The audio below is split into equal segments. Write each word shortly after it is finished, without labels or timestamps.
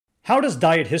How does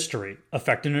diet history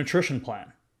affect a nutrition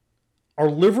plan? Are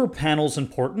liver panels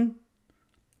important?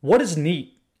 What is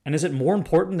NEAT, and is it more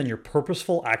important than your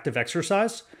purposeful active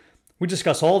exercise? We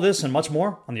discuss all this and much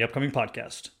more on the upcoming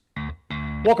podcast.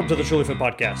 Welcome to the Truly Fit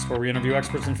Podcast, where we interview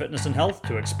experts in fitness and health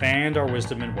to expand our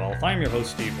wisdom and wealth. I'm your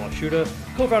host, Steve Washuta,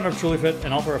 co-founder of Truly Fit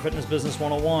and author of Fitness Business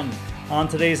 101. On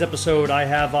today's episode, I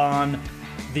have on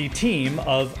the team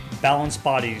of Balanced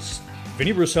Bodies,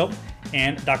 Vinny Russo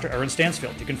and Dr. Erin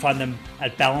Stansfield. You can find them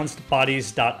at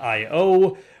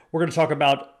balancedbodies.io. We're going to talk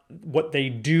about what they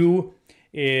do,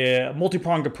 a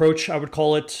multi-pronged approach, I would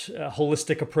call it, a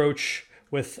holistic approach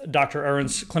with Dr.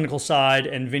 Erin's clinical side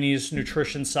and Vinny's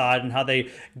nutrition side, and how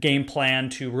they game plan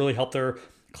to really help their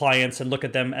clients and look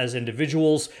at them as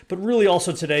individuals. But really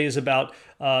also today is about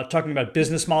talking about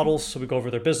business models. So we go over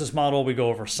their business model, we go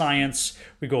over science,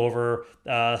 we go over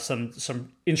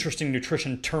some interesting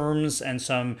nutrition terms and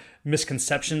some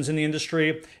misconceptions in the industry.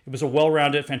 It was a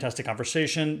well-rounded, fantastic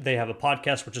conversation. They have a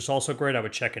podcast, which is also great. I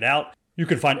would check it out. You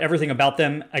can find everything about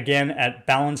them, again, at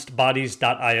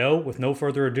balancedbodies.io. With no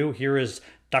further ado, here is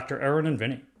Dr. Erin and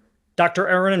Vinny. Dr.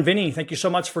 Erin and Vinny, thank you so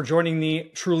much for joining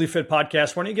the Truly Fit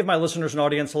Podcast. Why don't you give my listeners and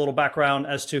audience a little background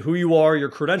as to who you are, your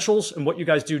credentials, and what you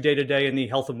guys do day to day in the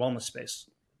health and wellness space?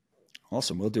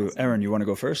 Awesome. We'll do it. Erin, you want to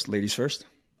go first? Ladies first?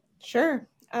 Sure.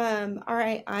 All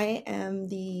right. I am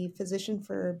the physician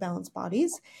for Balanced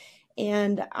Bodies,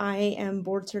 and I am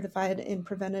board certified in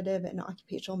preventative and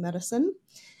occupational medicine.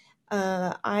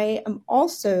 I am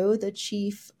also the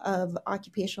chief of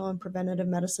occupational and preventative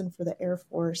medicine for the Air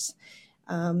Force.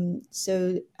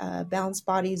 Balanced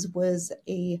Bodies was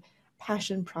a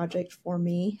passion project for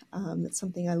me. It's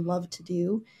something I love to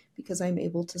do because I'm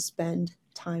able to spend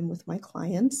time with my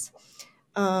clients.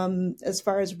 As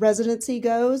far as residency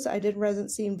goes, I did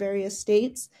residency in various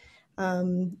states,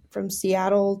 from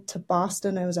Seattle to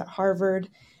Boston. I was at Harvard.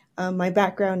 My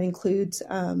background includes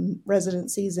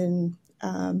residencies in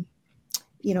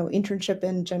internship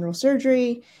in general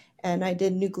surgery, and I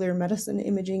did nuclear medicine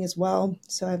imaging as well.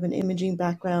 So I have an imaging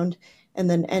background, and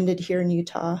then ended here in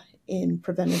Utah in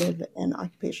preventative and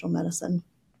occupational medicine.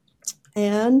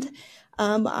 And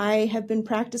I have been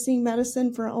practicing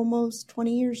medicine for almost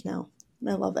 20 years now, and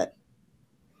I love it.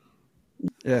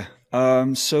 Yeah.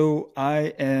 So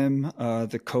I am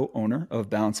the co-owner of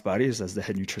Balanced Bodies as the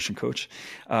head nutrition coach,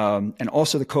 and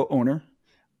also the co-owner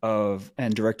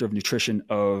and director of nutrition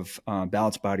of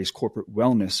Balanced Bodies Corporate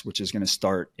Wellness, which is going to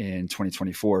start in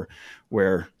 2024,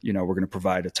 where, we're going to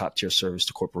provide a top tier service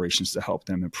to corporations to help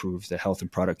them improve the health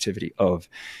and productivity of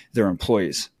their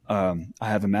employees. I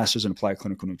have a master's in applied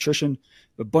clinical nutrition,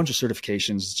 a bunch of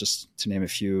certifications, just to name a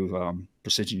few: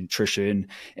 Precision Nutrition,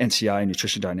 NCI,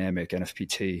 Nutrition Dynamic,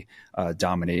 NFPT,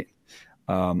 Dominate.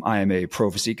 I am a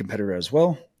pro physique competitor as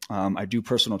well. I do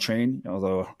personal train,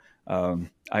 although I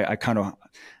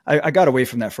got away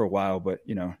from that for a while, but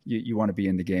you want to be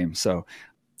in the game. So,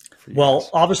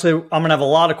 obviously I'm going to have a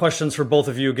lot of questions for both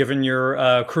of you, given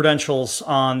your credentials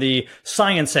on the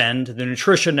science end, the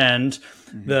nutrition end,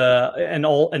 and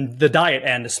the diet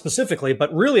end specifically.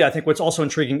 But really, I think what's also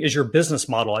intriguing is your business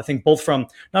model. I think both from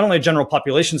not only a general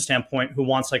population standpoint, who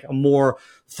wants like a more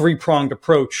three-pronged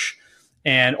approach,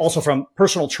 and also from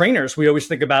personal trainers, we always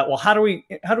think about, well, how do we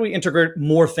integrate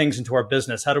more things into our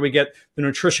business? How do we get the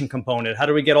nutrition component? How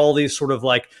do we get all these sort of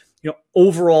like,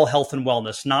 overall health and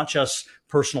wellness, not just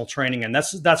personal training? And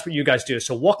that's what you guys do.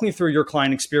 So walk me through your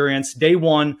client experience. Day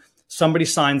one, somebody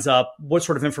signs up. What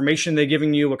sort of information are they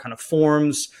giving you? What kind of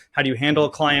forms? How do you handle a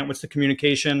client? What's the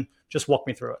communication? Just walk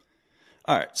me through it.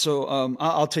 All right. So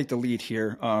I'll take the lead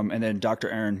here. And then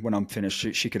Dr. Erin, when I'm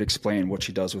finished, she could explain what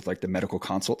she does with like the medical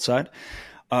consult side.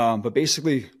 But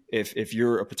basically, if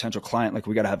you're a potential client, like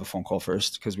we got to have a phone call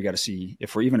first, because we got to see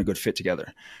if we're even a good fit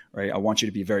together, right? I want you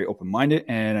to be very open-minded,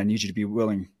 and I need you to be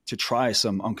willing to try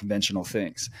some unconventional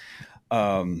things.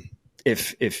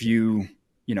 If you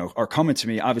are coming to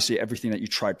me, obviously everything that you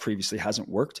tried previously hasn't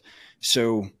worked.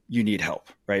 So you need help,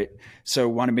 right? So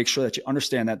want to make sure that you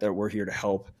understand that we're here to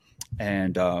help.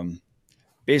 And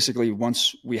basically,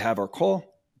 once we have our call,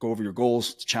 go over your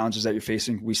goals, challenges that you're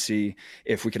facing. We see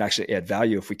if we can actually add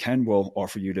value. If we can, we'll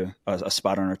offer you a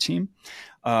spot on our team.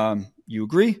 You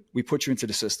agree, we put you into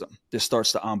the system. This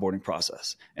starts the onboarding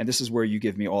process. And this is where you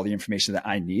give me all the information that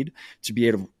I need to be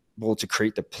able to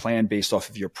create the plan based off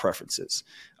of your preferences.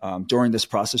 During this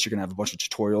process, you're going to have a bunch of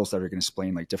tutorials that are going to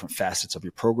explain like different facets of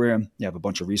your program. You have a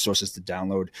bunch of resources to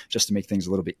download just to make things a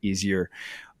little bit easier.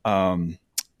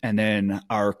 And then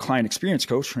our client experience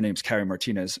coach, her name's Carrie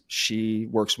Martinez. She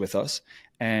works with us,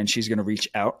 and she's going to reach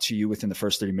out to you within the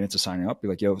first 30 minutes of signing up. Be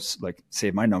like, yo, like,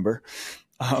 save my number.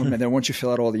 And then once you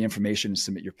fill out all the information and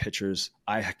submit your pictures,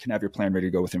 I can have your plan ready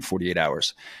to go within 48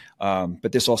 hours.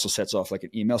 But this also sets off like an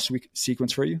email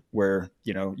sequence for you where,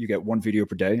 you get one video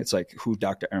per day. It's like who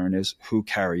Dr. Aaron is, who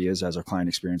Carrie is as our client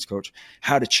experience coach,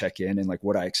 how to check in and like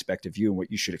what I expect of you and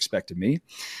what you should expect of me.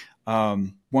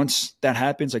 Once that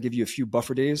happens, I give you a few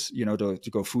buffer days, to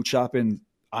go food shopping,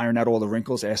 iron out all the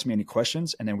wrinkles, ask me any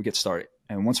questions, and then we get started.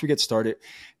 And once we get started,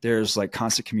 there's like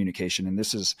constant communication. And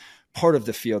this is part of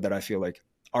the field that I feel like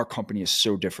our company is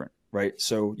so different, right?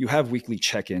 So you have weekly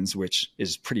check-ins, which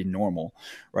is pretty normal,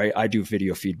 right? I do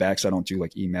video feedbacks. I don't do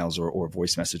like emails or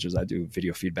voice messages. I do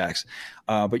video feedbacks.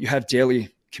 But you have daily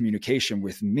communication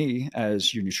with me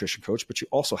as your nutrition coach, but you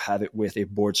also have it with a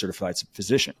board certified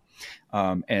physician.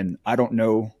 And I don't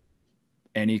know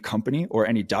any company or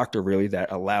any doctor really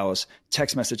that allows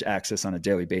text message access on a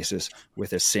daily basis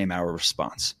with a same hour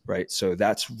response, right? So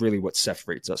that's really what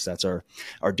separates us. That's our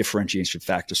differentiation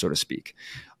factor, so to speak.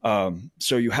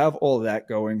 So you have all of that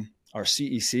going. Our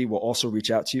CEC will also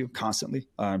reach out to you constantly.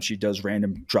 She does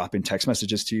random drop-in text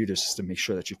messages to you just to make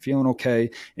sure that you're feeling okay.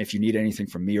 And if you need anything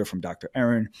from me or from Dr.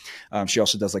 Aaron, she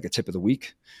also does like a tip of the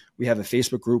week. We have a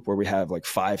Facebook group where we have like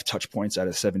 5 touch points out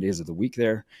of 7 days of the week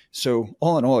there. So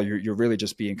all in all, you're really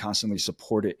just being constantly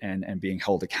supported and being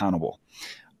held accountable.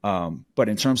 But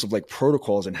in terms of like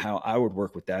protocols and how I would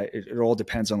work with that, it all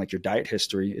depends on like your diet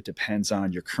history. It depends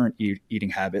on your current eating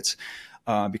habits,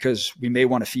 because we may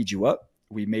want to feed you up.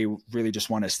 We may really just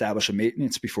want to establish a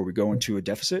maintenance before we go into a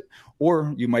deficit,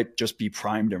 or you might just be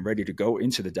primed and ready to go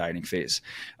into the dieting phase.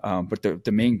 But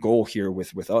the main goal here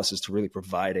with us is to really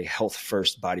provide a health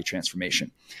first body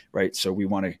transformation, right? So we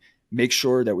want to make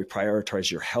sure that we prioritize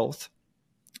your health,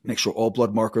 make sure all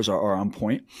blood markers are on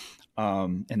point,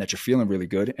 and that you're feeling really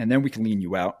good. And then we can lean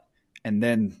you out. And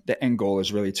then the end goal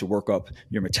is really to work up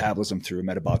your metabolism through a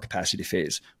metabolic capacity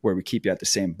phase where we keep you at the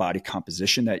same body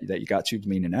composition that you got to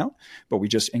leaning out, but we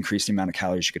just increase the amount of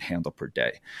calories you could handle per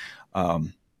day.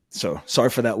 So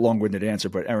sorry for that long-winded answer,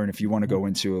 but Erin, if you want to go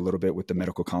into a little bit with the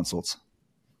medical consults.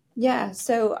 Yeah,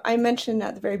 so I mentioned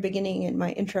at the very beginning in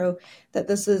my intro that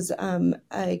this is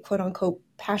a quote unquote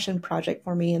passion project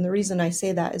for me. And the reason I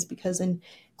say that is because in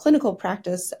clinical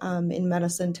practice in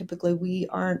medicine, typically we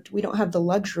don't have the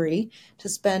luxury to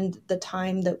spend the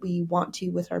time that we want to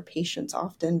with our patients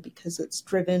often because it's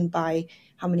driven by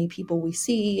how many people we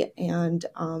see and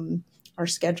our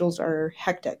schedules are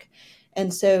hectic.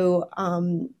 And so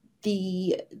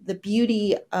the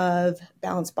beauty of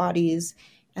Balanced Bodies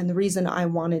and the reason I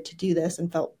wanted to do this and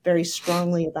felt very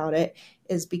strongly about it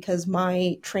is because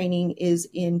my training is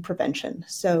in prevention.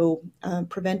 So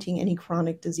preventing any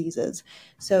chronic diseases.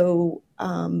 So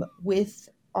with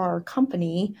our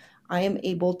company, I am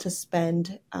able to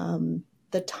spend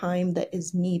the time that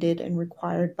is needed and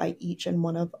required by each and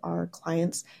one of our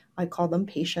clients. I call them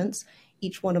patients,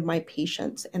 each one of my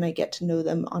patients, and I get to know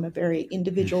them on a very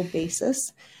individual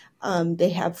basis. They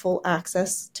have full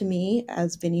access to me,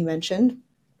 as Vinny mentioned.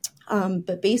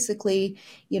 But basically,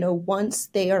 once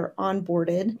they are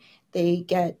onboarded, they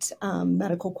get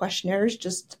medical questionnaires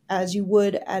just as you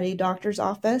would at a doctor's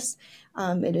office.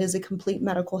 It is a complete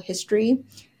medical history.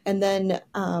 And then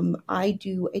I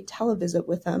do a televisit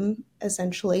with them,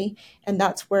 essentially. And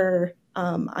that's where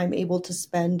I'm able to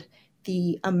spend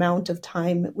the amount of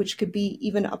time, which could be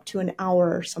even up to an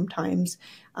hour sometimes,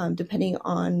 depending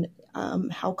on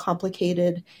how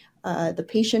complicated the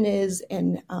patient is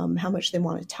and how much they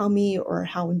want to tell me or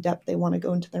how in depth they want to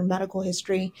go into their medical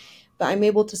history. But I'm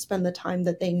able to spend the time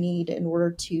that they need in order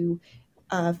to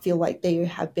feel like they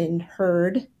have been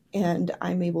heard, and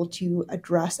I'm able to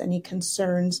address any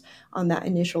concerns on that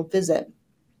initial visit.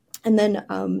 And then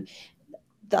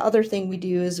the other thing we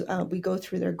do is we go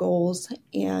through their goals,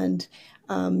 and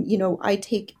I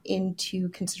take into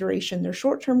consideration their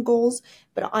short-term goals,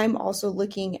 but I'm also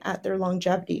looking at their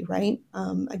longevity, right?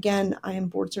 Again, I am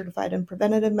board certified in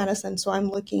preventative medicine, so I'm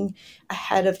looking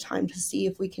ahead of time to see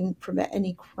if we can prevent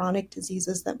any chronic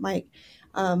diseases that might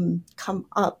come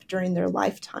up during their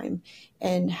lifetime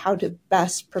and how to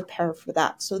best prepare for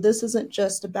that. So this isn't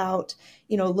just about,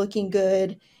 looking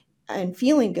good and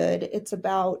feeling good. It's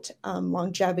about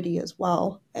longevity as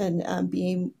well, and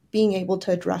being able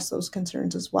to address those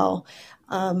concerns as well.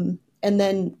 And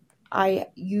then I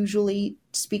usually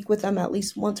speak with them at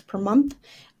least once per month,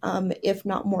 if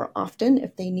not more often,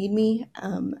 if they need me.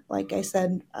 Like I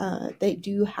said, they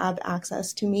do have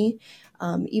access to me.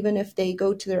 Even if they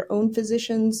go to their own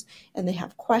physicians and they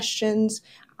have questions,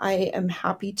 I am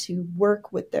happy to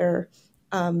work with their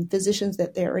physicians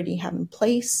that they already have in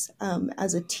place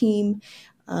as a team.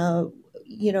 I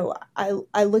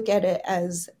look at it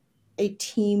as a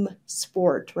team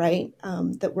sport, right?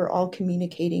 That we're all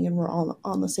communicating and we're all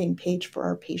on the same page for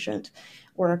our patient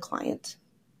or our client.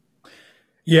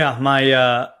 Yeah,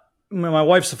 my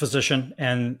wife's a physician,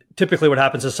 and typically what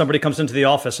happens is somebody comes into the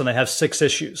office and they have 6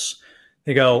 issues.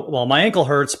 They go, well, my ankle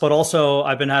hurts, but also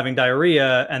I've been having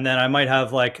diarrhea, and then I might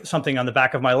have like something on the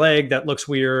back of my leg that looks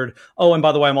weird. Oh, and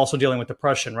by the way, I'm also dealing with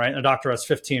depression, right? And the doctor has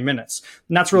 15 minutes.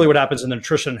 And that's really what happens in the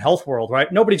nutrition and health world,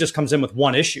 right? Nobody just comes in with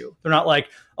one issue. They're not like,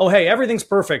 oh, hey, everything's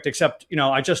perfect, except,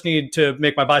 I just need to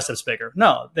make my biceps bigger.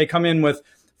 No, they come in with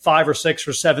 5 or 6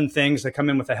 or 7 things. They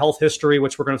come in with a health history,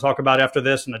 which we're going to talk about after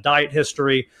this, and a diet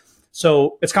history.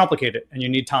 So it's complicated and you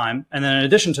need time. And then in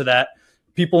addition to that,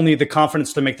 people need the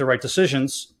confidence to make the right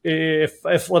decisions.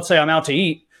 If let's say I'm out to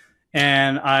eat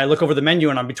and I look over the menu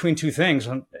and I'm between 2 things,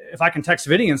 and if I can text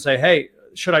Vinny and say, hey,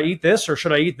 should I eat this or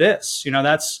should I eat this?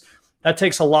 That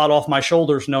takes a lot off my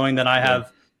shoulders, knowing that I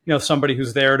have, somebody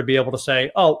who's there to be able to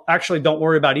say, oh, actually, don't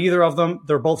worry about either of them.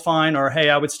 They're both fine. Or, hey,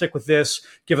 I would stick with this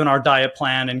given our diet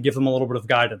plan, and give them a little bit of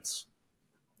guidance.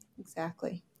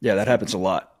 Exactly. Yeah, that happens a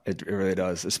lot. It really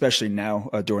does, especially now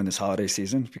during this holiday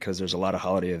season, because there's a lot of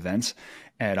holiday events,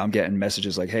 and I'm getting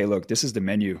messages like, hey, look, this is the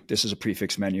menu. This is a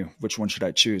prefix menu. Which one should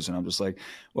I choose? And I'm just like,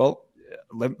 well,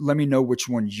 let me know which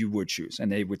one you would choose.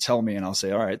 And they would tell me, and I'll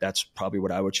say, all right, that's probably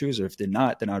what I would choose. Or if they're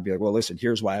not, then I'd be like, well, listen,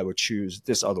 here's why I would choose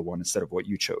this other one instead of what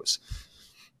you chose.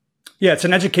 Yeah, it's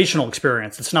an educational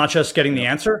experience. It's not just getting the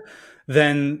answer.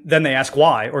 Then they ask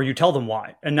why, or you tell them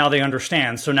why, and now they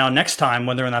understand. So now next time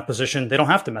when they're in that position, they don't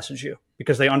have to message you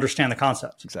because they understand the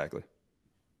concept. Exactly.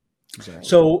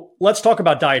 So let's talk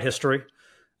about diet history.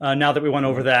 Now that we went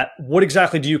over that, what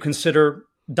exactly do you consider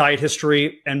diet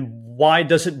history, and why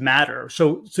does it matter?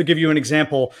 So to give you an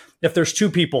example, if there's 2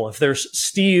 people, if there's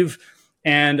Steve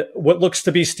and what looks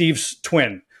to be Steve's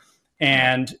twin,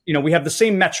 and we have the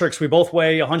same metrics, we both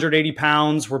weigh 180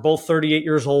 pounds, we're both 38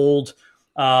 years old,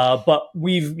 but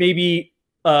we've maybe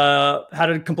had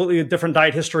a completely different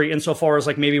diet history insofar as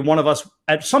like maybe one of us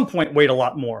at some point weighed a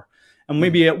lot more. And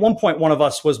maybe at one point, one of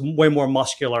us was way more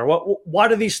muscular. Why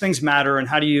do these things matter? And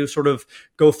how do you sort of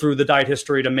go through the diet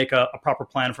history to make a proper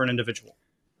plan for an individual?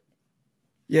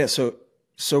 Yeah. So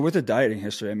with the dieting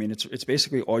history, I mean, it's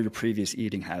basically all your previous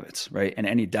eating habits, right? And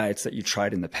any diets that you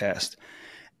tried in the past.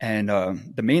 And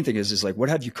the main thing is like, what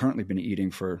have you currently been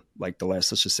eating for like the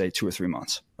last, let's just say 2 or 3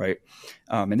 months, right?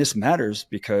 And this matters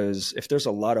because if there's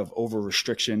a lot of over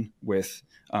restriction with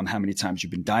how many times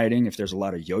you've been dieting, if there's a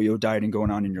lot of yo-yo dieting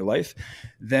going on in your life,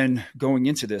 then going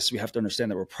into this, we have to understand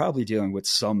that we're probably dealing with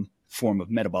some form of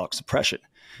metabolic suppression.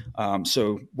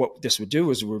 So what this would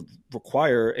do is it would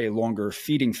require a longer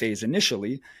feeding phase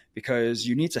initially, because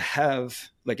you need to have,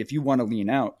 like, if you want to lean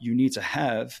out, you need to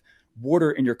have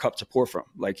water in your cup to pour from,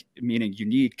 like, meaning you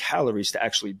need calories to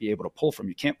actually be able to pull from.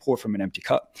 You can't pour from an empty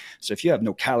cup. So if you have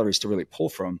no calories to really pull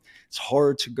from, it's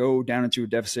hard to go down into a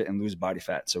deficit and lose body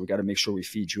fat. So we got to make sure we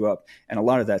feed you up. And a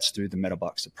lot of that's through the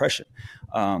metabolic suppression.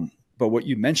 But what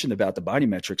you mentioned about the body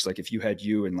metrics, like if you had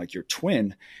you and like your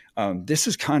twin, this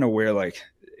is kind of where like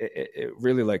it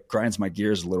really like grinds my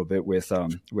gears a little bit with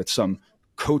some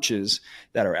coaches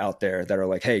that are out there that are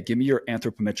like, hey, give me your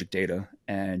anthropometric data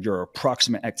and your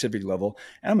approximate activity level,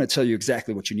 and I'm going to tell you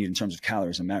exactly what you need in terms of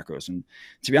calories and macros. And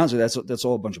to be honest with you, that's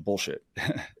all a bunch of bullshit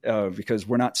because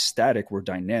we're not static, we're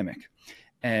dynamic.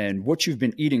 And what you've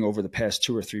been eating over the past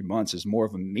 2 or 3 months is more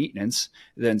of a maintenance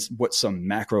than what some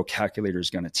macro calculator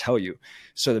is going to tell you.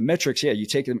 So the metrics, yeah, you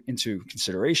take them into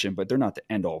consideration, but they're not the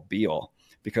end all be all.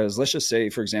 Because let's just say,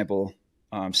 for example,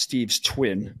 Steve's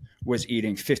twin was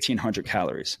eating 1,500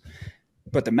 calories,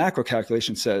 but the macro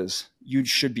calculation says you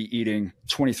should be eating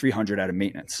 2,300 out of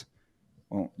maintenance.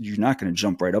 Well, you're not going to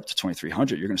jump right up to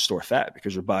 2,300. You're going to store fat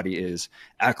because your body is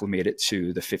acclimated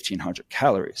to the 1,500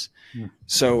 calories. Yeah.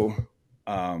 So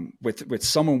with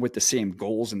someone with the same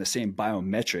goals and the same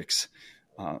biometrics,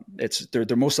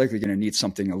 they're most likely going to need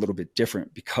something a little bit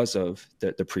different because of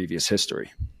the previous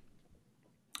history.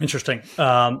 Interesting.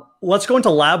 Let's go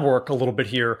into lab work a little bit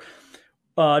here.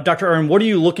 Dr. Aaron, what are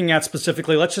you looking at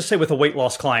specifically? Let's just say with a weight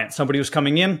loss client, somebody who's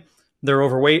coming in, they're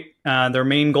overweight. Their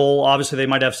main goal, obviously they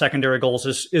might have secondary goals,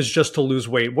 is just to lose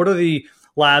weight. What are the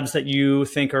labs that you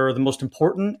think are the most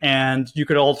important? And you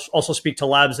could also speak to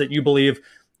labs that you believe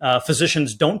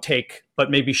physicians don't take,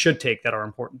 but maybe should take, that are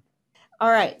important.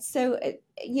 All right. So,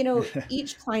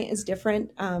 each client is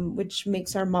different, which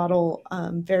makes our model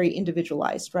very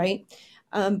individualized, right?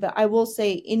 But I will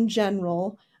say in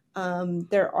general,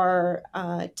 there are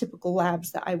typical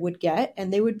labs that I would get,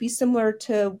 and they would be similar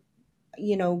to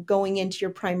going into your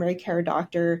primary care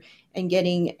doctor and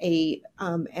getting a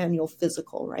annual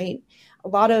physical, right? A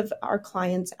lot of our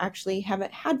clients actually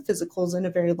haven't had physicals in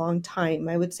a very long time.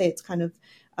 I would say it's kind of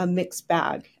a mixed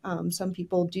bag. Some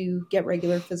people do get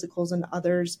regular physicals and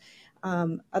others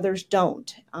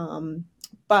don't.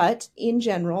 But in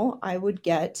general, I would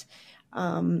get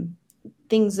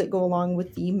things that go along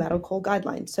with the medical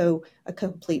guidelines. So a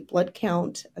complete blood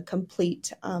count, a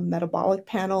complete metabolic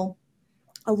panel,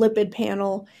 a lipid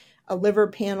panel, a liver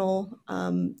panel,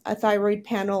 a thyroid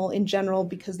panel in general,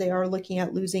 because they are looking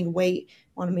at losing weight,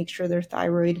 want to make sure their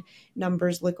thyroid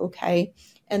numbers look okay.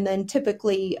 And then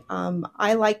typically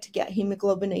I like to get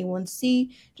hemoglobin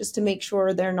A1C just to make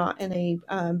sure they're not in a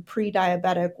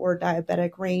pre-diabetic or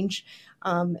diabetic range.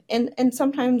 And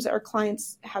sometimes our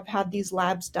clients have had these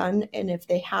labs done. And if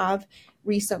they have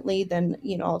recently, then,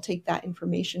 I'll take that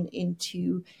information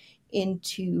into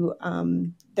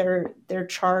their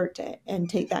chart and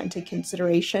take that into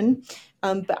consideration.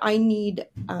 But I need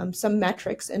some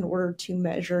metrics in order to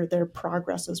measure their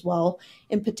progress as well.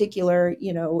 In particular,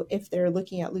 if they're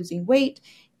looking at losing weight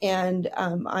and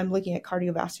I'm looking at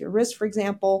cardiovascular risk, for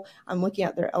example, I'm looking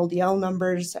at their LDL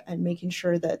numbers and making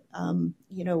sure that,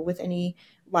 with any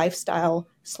lifestyle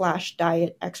 /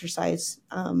 diet exercise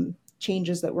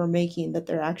changes that we're making, that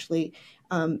they're actually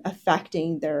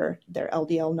affecting their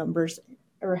LDL numbers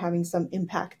or having some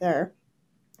impact there,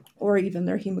 or even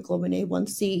their hemoglobin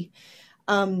A1C.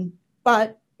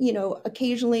 But,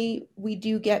 occasionally we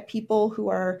do get people who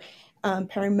are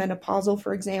perimenopausal,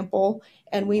 for example,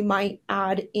 and we might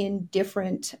add in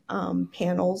different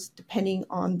panels depending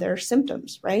on their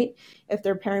symptoms, right? If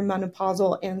they're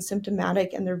perimenopausal and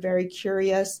symptomatic and they're very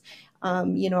curious,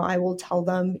 I will tell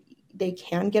them they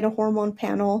can get a hormone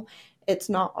panel. It's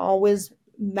not always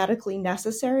medically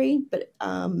necessary, but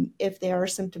if they are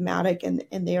symptomatic and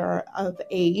they are of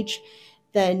age,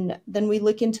 then we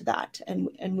look into that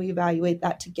and we evaluate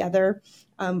that together.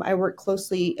 I work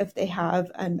closely if they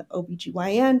have an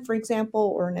OBGYN, for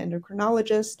example, or an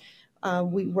endocrinologist.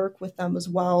 We work with them as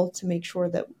well to make sure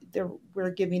that we're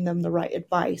giving them the right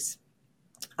advice.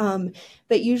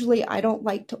 But usually I don't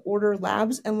like to order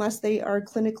labs unless they are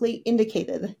clinically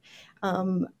indicated.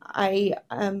 I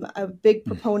am a big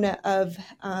proponent of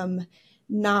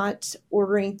not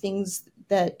ordering things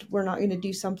that we're not going to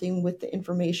do something with the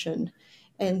information.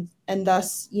 And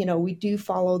thus, we do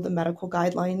follow the medical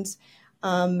guidelines.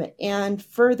 And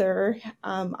further,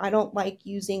 I don't like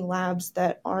using labs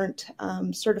that aren't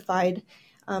certified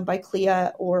by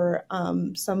CLIA or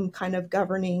some kind of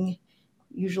governing,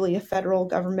 usually a federal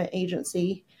government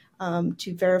agency,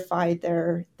 to verify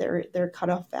their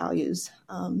cutoff values.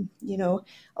 A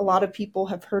lot of people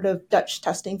have heard of Dutch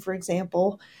testing, for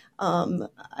example.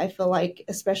 I feel like,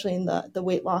 especially in the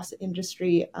weight loss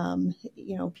industry,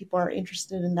 people are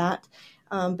interested in that.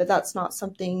 But that's not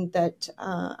something that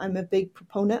I'm a big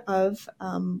proponent of.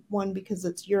 One, because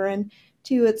it's urine.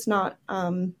 Two, it's not,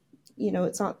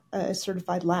 it's not a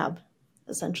certified lab,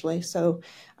 essentially. So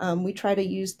we try to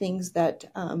use things that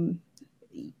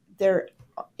there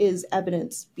is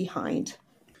evidence behind.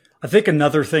 I think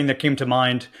another thing that came to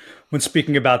mind when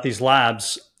speaking about these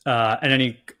labs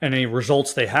and any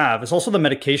results they have is also the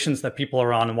medications that people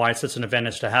are on, and why it's such an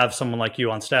advantage to have someone like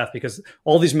you on staff, because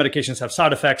all these medications have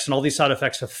side effects, and all these side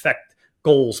effects affect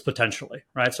goals potentially,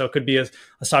 right? So it could be a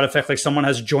side effect like someone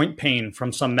has joint pain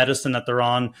from some medicine that they're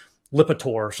on, Lipitor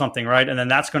or something, right? And then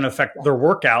that's going to affect their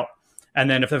workout. And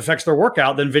then if it affects their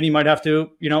workout, then Vinny might have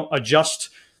to, adjust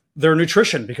their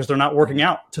nutrition because they're not working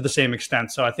out to the same extent.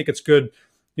 So I think it's good,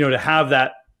 to have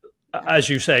that, as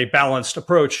you say, balanced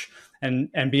approach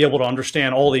and be able to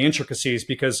understand all the intricacies,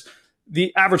 because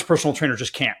the average personal trainer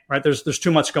just can't, right? There's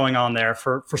too much going on there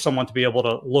for someone to be able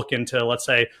to look into, let's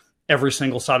say, every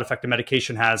single side effect a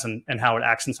medication has and how it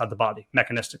acts inside the body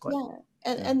mechanistically.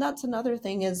 Yeah. And that's another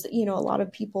thing is, a lot of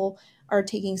people are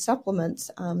taking supplements.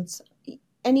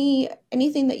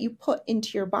 Anything that you put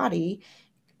into your body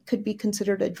could be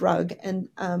considered a drug. And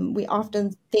we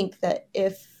often think that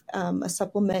if a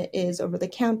supplement is over the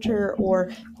counter or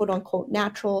quote unquote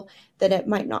natural, that it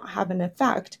might not have an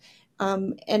effect.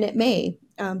 And it may,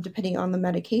 depending on the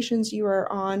medications you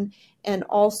are on and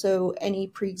also any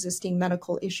pre-existing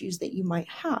medical issues that you might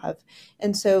have.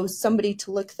 And so somebody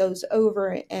to look those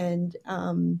over and,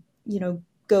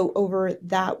 go over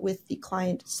that with the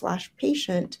client /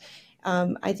 patient,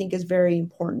 I think is very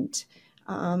important.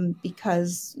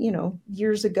 Because,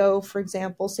 years ago, for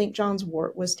example, St. John's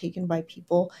wort was taken by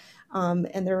people,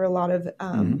 and there were a lot of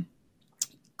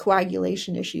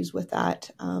coagulation issues with that,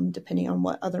 depending on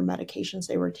what other medications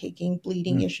they were taking,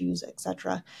 bleeding issues,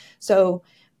 etc. So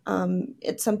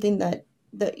it's something that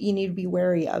that you need to be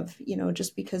wary of.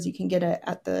 Just because you can get it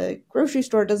at the grocery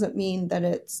store doesn't mean that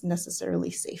it's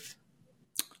necessarily safe.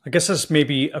 I guess this may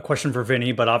be a question for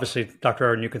Vinny, but obviously, Dr.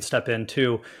 Aaron, you can step in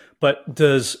too. But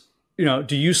do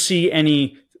you see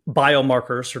any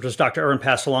biomarkers, or does Dr. Aaron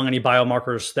pass along any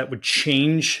biomarkers that would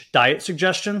change diet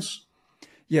suggestions?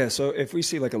 Yeah. So if we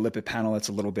see like a lipid panel that's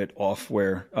a little bit off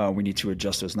where we need to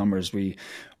adjust those numbers, we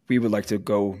would like to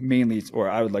go mainly, or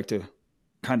I would like to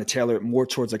kind of tailor it more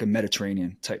towards like a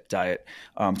Mediterranean type diet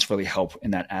to really help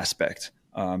in that aspect.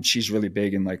 She's really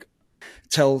big in like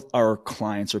tell our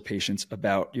clients or patients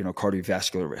about,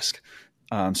 cardiovascular risk.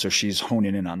 So she's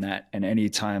honing in on that. And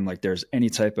anytime like there's any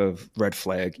type of red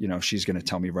flag, she's going to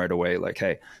tell me right away, like,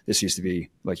 hey, this used to be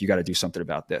like, you got to do something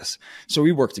about this. So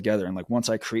we work together. And like, once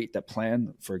I create that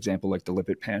plan, for example, like the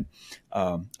lipid pan,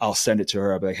 I'll send it to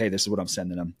her. I'll be like, hey, this is what I'm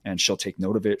sending them. And she'll take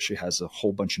note of it. She has a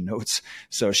whole bunch of notes.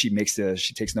 So she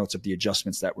takes notes of the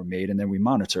adjustments that were made, and then we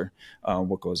monitor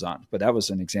what goes on. But that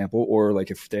was an example. Or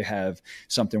like if they have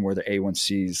something where the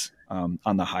A1Cs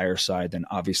on the higher side, then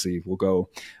obviously we'll go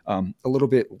a little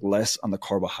bit less on the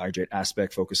carbohydrate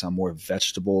aspect, focus on more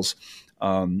vegetables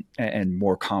and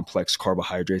more complex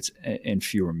carbohydrates and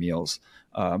fewer meals.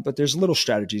 But there's little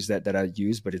strategies that I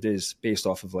use, but it is based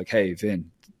off of like, hey, Vin,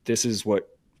 this is what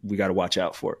we got to watch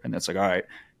out for. And that's like, all right,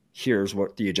 here's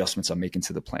what the adjustments I'm making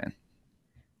to the plan.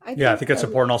 I think that's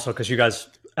important also because you guys,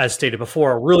 as stated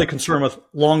before, are really concerned with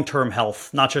long-term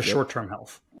health, not just short-term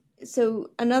health. So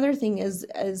another thing is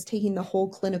taking the whole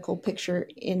clinical picture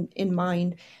in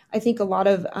mind. I think a lot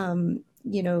of,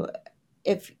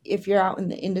 if you're out in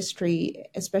the industry,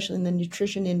 especially in the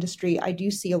nutrition industry, I do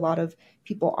see a lot of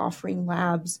people offering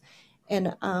labs.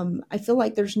 And I feel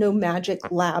like there's no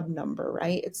magic lab number,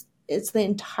 right? It's the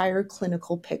entire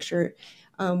clinical picture.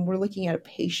 We're looking at a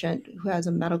patient who has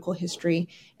a medical history,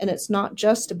 and it's not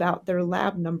just about their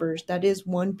lab numbers. That is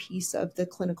one piece of the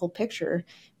clinical picture,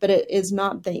 but it is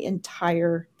not the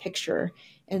entire picture.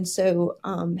 And so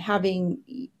having,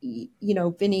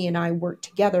 Vinny and I work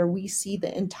together, we see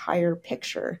the entire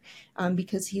picture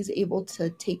because he's able to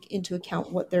take into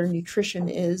account what their nutrition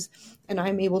is. And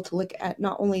I'm able to look at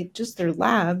not only just their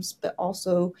labs, but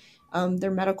also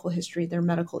their medical history, their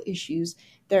medical issues,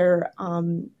 their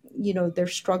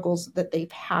struggles that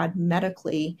they've had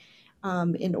medically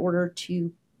in order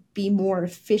to be more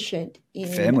efficient in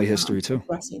family history too,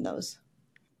 addressing those.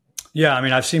 Yeah. I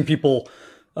mean, I've seen people,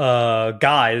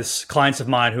 clients of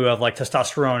mine who have like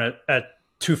testosterone at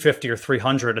 250 or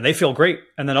 300 and they feel great.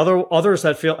 And then others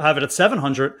that have it at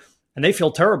 700 and they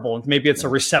feel terrible. And maybe it's a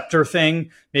receptor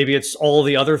thing. Maybe it's all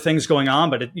the other things going on,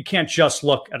 but you can't just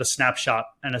look at a snapshot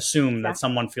and assume that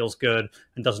someone feels good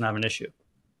and doesn't have an issue.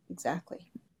 Exactly.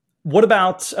 What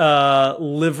about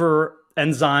liver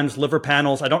enzymes, liver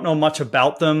panels? I don't know much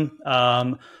about them.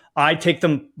 I take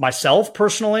them myself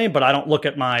personally, but I don't look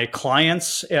at my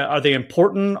clients. Are they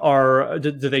important, or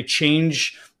do they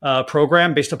change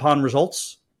program based upon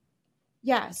results?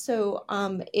 Yeah, so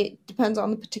it depends on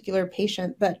the particular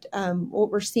patient, but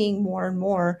what we're seeing more and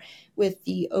more with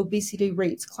the obesity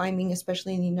rates climbing,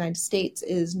 especially in the United States,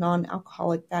 is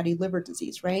non-alcoholic fatty liver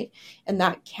disease, right? And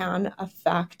that can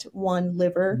affect one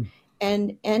liver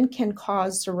and can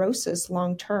cause cirrhosis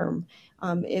long term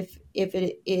if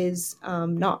it is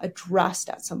not addressed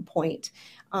at some point.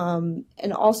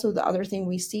 And also the other thing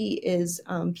we see is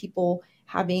people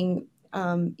having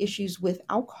issues with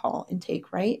alcohol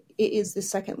intake, right? It is the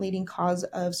second leading cause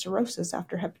of cirrhosis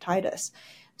after hepatitis.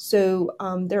 So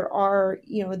there are,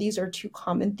 these are two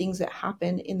common things that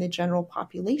happen in the general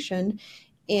population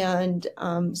and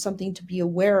something to be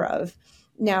aware of.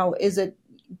 Now, is it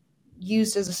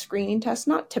used as a screening test?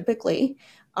 Not typically,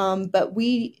 but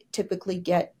we typically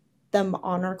get them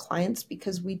on our clients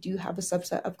because we do have a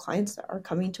subset of clients that are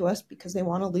coming to us because they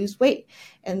want to lose weight.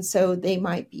 And so they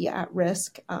might be at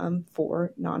risk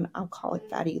for non-alcoholic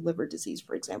fatty liver disease,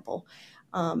 for example.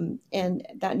 And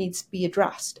that needs to be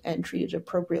addressed and treated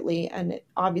appropriately. And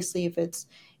obviously, if it's,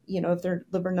 if their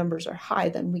liver numbers are high,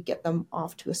 then we get them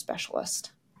off to a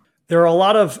specialist. There are a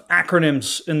lot of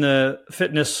acronyms in the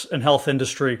fitness and health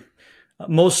industry.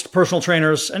 Most personal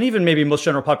trainers and even maybe most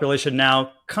general population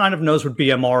now kind of knows what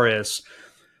BMR is.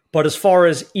 But as far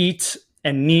as EAT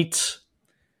and NEAT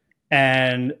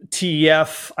and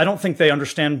TEF, I don't think they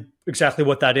understand exactly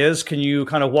what that is. Can you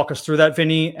kind of walk us through that,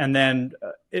 Vinny? And then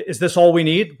is this all we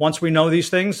need once we know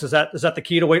these things? Is that the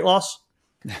key to weight loss?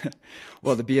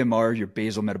 Well, the BMR, your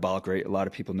basal metabolic rate, a lot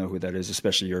of people know who that is,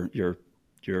 especially your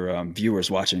viewers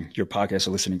watching your podcast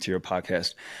or listening to your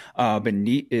podcast. But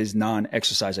NEAT is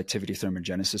non-exercise activity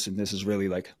thermogenesis. And this is really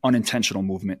like unintentional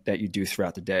movement that you do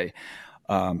throughout the day.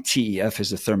 TEF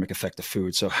is the thermic effect of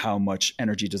food. So how much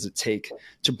energy does it take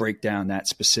to break down that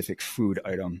specific food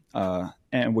item?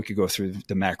 And we could go through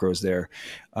the macros there.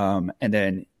 And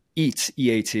then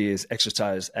EAT is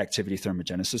exercise activity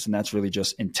thermogenesis. And that's really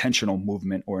just intentional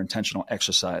movement or intentional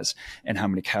exercise and how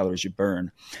many calories you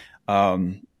burn.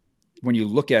 When you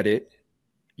look at it,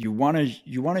 you want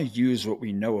to use what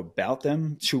we know about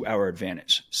them to our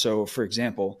advantage. So for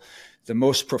example, the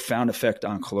most profound effect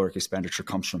on caloric expenditure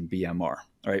comes from BMR,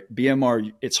 right?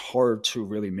 BMR, it's hard to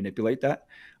really manipulate that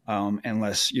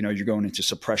unless, you're going into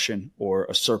suppression or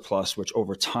a surplus, which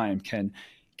over time can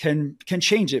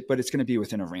change it, but it's going to be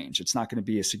within a range. It's not going to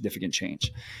be a significant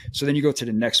change. So then you go to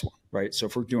the next one, right? So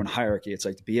if we're doing hierarchy, it's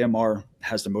like the BMR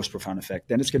has the most profound effect.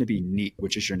 Then it's going to be NEAT,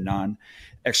 which is your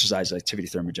non-exercise activity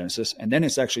thermogenesis. And then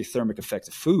it's actually thermic effect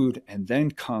of food. And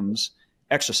then comes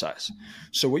exercise.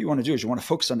 So what you want to do is you want to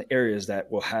focus on the areas that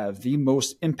will have the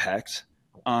most impact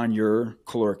on your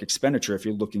caloric expenditure if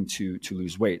you're looking to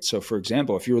lose weight. So for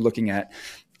example, if you were looking at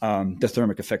the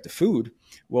thermic effect of food,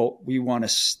 well, we want to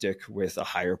stick with a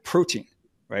higher protein,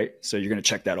 right? So you're going to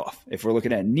check that off. If we're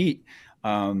looking at NEAT,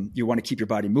 you want to keep your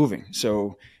body moving.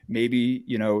 So maybe,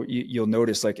 you'll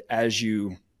notice like as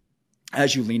you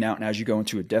lean out and as you go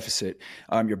into a deficit,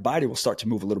 your body will start to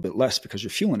move a little bit less because you're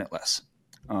fueling it less.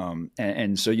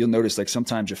 And so you'll notice like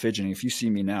sometimes you're fidgeting. If you see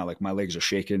me now, like my legs are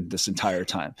shaking this entire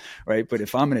time, right? But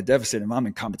if I'm in a deficit and I'm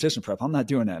in competition prep, I'm not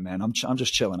doing that, man. I'm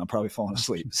just chilling. I'm probably falling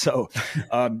asleep. So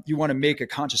you want to make a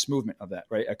conscious movement of that,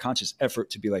 right? A conscious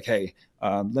effort to be like, hey,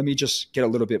 let me just get a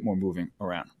little bit more moving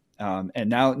around. And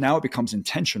now it becomes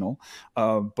intentional,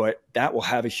 but that will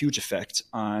have a huge effect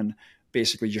on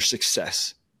basically your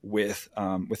success with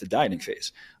the dieting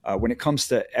phase. When it comes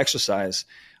to exercise,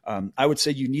 I would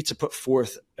say you need to put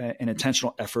forth an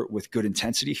intentional effort with good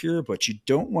intensity here, but you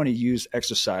don't want to use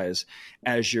exercise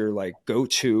as your like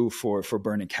go-to for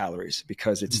burning calories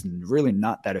because it's really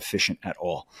not that efficient at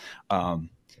all.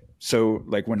 So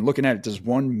like when looking at it, does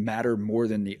one matter more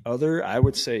than the other? I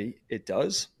would say it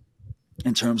does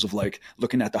in terms of like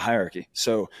looking at the hierarchy.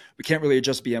 So we can't really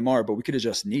adjust BMR, but we could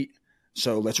adjust NEAT.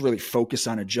 So let's really focus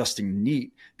on adjusting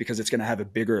NEAT because it's going to have a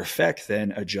bigger effect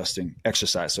than adjusting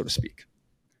exercise, so to speak.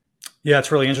 Yeah,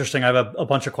 it's really interesting. I have a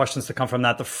bunch of questions to come from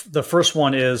that. The first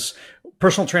one is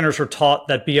personal trainers are taught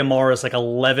that BMR is like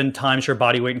 11 times your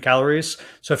body weight in calories.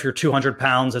 So if you're 200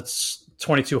 pounds, it's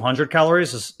 2,200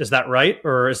 calories. Is that right?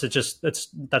 Or is it just,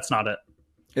 that's not it?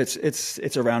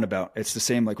 It's a roundabout. It's the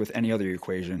same like with any other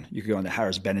equation. You could go on the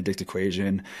Harris-Benedict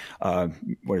equation.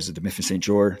 What is it? The Myth-St.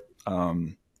 George.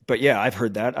 But yeah, I've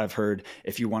heard that. I've heard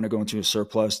if you want to go into a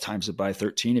surplus, times it by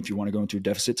 13. If you want to go into a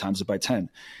deficit, times it by 10.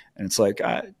 And it's like,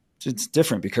 it's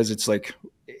different because it's like,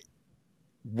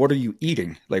 what are you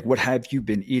eating? Like, what have you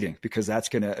been eating? Because that's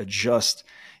going to adjust,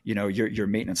 your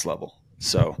maintenance level.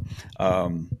 So,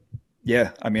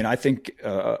 yeah, I mean, I think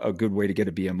a good way to get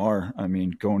a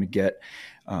BMR, going to get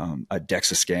a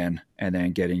DEXA scan and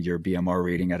then getting your BMR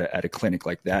reading at a clinic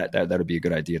like that would be a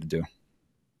good idea to do.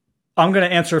 I'm going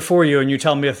to answer for you, and you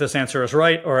tell me if this answer is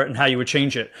right and how you would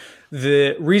change it.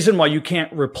 The reason why you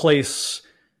can't replace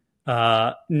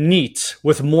NEAT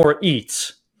with more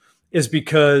EAT is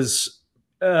because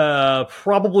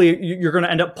probably you're going to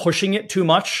end up pushing it too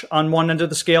much on one end of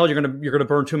the scale. You're going to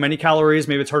burn too many calories.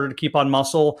 Maybe it's harder to keep on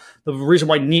muscle. The reason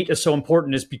why NEAT is so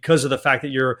important is because of the fact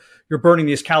that you're burning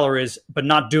these calories, but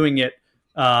not doing it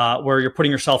where you're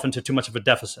putting yourself into too much of a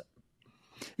deficit.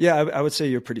 Yeah, I would say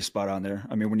you're pretty spot on there.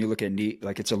 I mean, when you look at NEAT,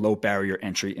 like it's a low barrier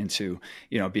entry into,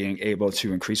 being able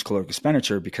to increase caloric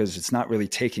expenditure because it's not really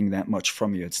taking that much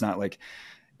from you. It's not like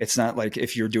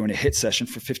if you're doing a HIIT session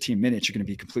for 15 minutes, you're going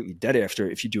to be completely dead after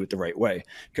if you do it the right way,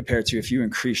 compared to if you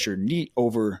increase your NEAT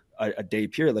over a day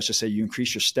period. Let's just say you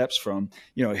increase your steps from,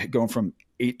 going from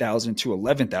 8,000 to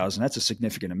 11,000. That's a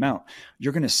significant amount.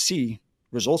 You're going to see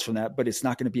results from that, but it's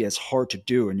not going to be as hard to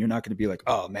do. And you're not going to be like,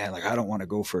 oh man, like I don't want to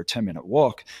go for a 10-minute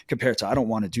walk compared to I don't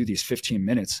want to do these 15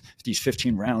 minutes, these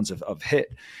 15 rounds of HIIT.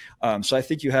 So I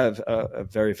think you have a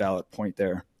very valid point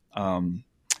there.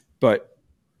 But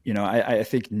I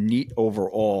think NEAT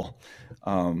overall,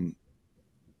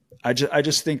 I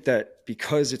just think that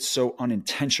because it's so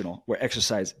unintentional where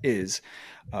exercise is,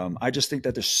 I just think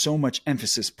that there's so much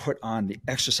emphasis put on the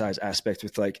exercise aspect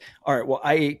with like, all right, well,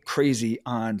 I ate crazy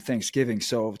on Thanksgiving.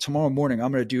 So tomorrow morning,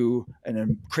 I'm going to do a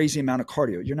crazy amount of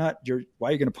cardio. Why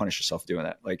are you going to punish yourself doing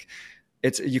that? Like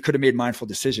you could have made mindful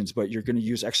decisions, but you're going to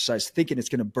use exercise thinking it's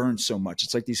going to burn so much.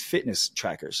 It's like these fitness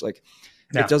trackers. Like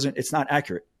Yeah. It's not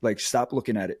accurate. Like, stop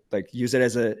looking at it. Like, use it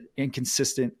as a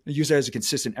consistent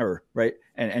error, right?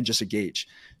 And just a gauge.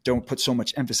 Don't put so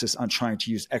much emphasis on trying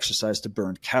to use exercise to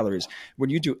burn calories. When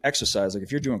you do exercise, like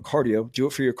if you're doing cardio, do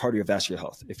it for your cardiovascular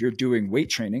health. If you're doing weight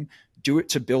training, do it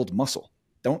to build muscle.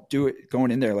 Don't do it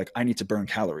going in there like, I need to burn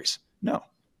calories. No,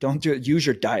 don't do it. Use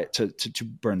your diet to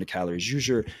burn the calories. Use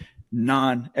your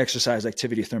non-exercise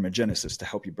activity thermogenesis to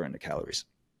help you burn the calories.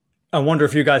 I wonder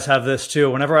if you guys have this too.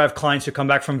 Whenever I have clients who come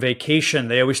back from vacation,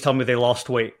 they always tell me they lost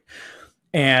weight.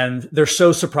 And they're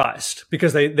so surprised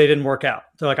because they didn't work out.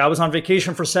 They're like, I was on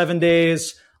vacation for 7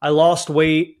 days. I lost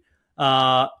weight,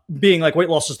 being like weight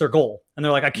loss is their goal. And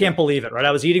they're like, I can't believe it, right?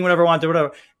 I was eating whatever I wanted,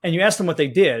 whatever. And you ask them what they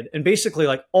did. And basically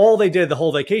like all they did the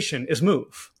whole vacation is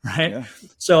move, right? Yeah.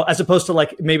 So as opposed to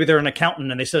like, maybe they're an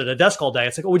accountant and they sit at a desk all day.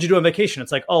 It's like, oh, what'd you do on vacation?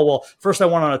 It's like, oh, well, first I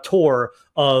went on a tour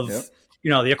of,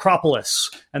 the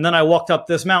Acropolis. And then I walked up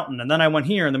this mountain and then I went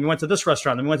here and then we went to this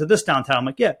restaurant and we went to this downtown. I'm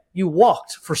like, yeah, you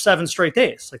walked for 7 straight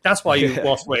days. Like, that's why you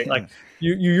lost weight. Like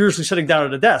you're usually sitting down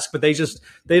at a desk, but they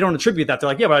don't attribute that. They're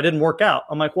like, yeah, but I didn't work out.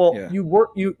 I'm like, well,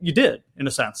 you did in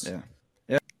a sense.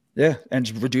 Yeah.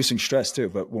 And reducing stress too.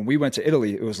 But when we went to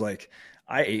Italy, it was like,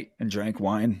 I ate and drank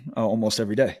wine almost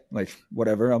every day. Like,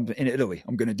 whatever, I'm in Italy,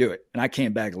 I'm going to do it. And I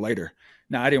came back lighter.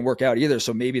 Now, I didn't work out either.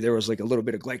 So maybe there was like a little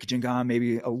bit of glycogen gone,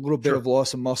 maybe a little bit of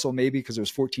loss of muscle, maybe because it was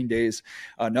 14 days,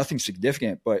 nothing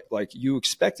significant, but like you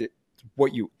expected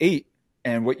what you ate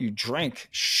and what you drank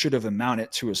should have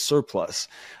amounted to a surplus.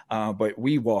 But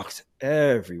we walked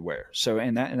everywhere. So,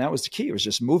 and that was the key. It was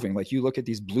just moving. Like, you look at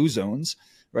these blue zones,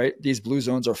 right? These blue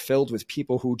zones are filled with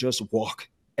people who just walk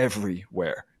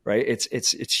everywhere, right?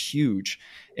 It's huge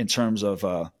in terms of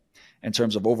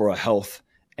overall health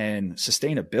and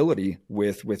sustainability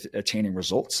with attaining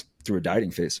results through a dieting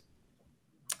phase.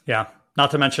 Yeah. Not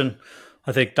to mention,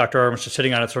 I think Dr. Irwin was just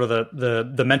hitting on it, sort of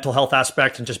the mental health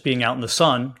aspect and just being out in the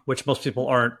sun, which most people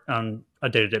aren't on a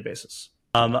day-to-day basis.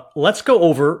 Let's go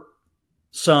over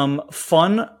some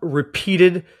fun,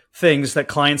 repeated things that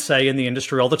clients say in the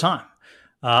industry all the time.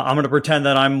 I'm going to pretend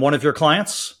that I'm one of your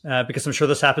clients because I'm sure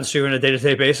this happens to you on a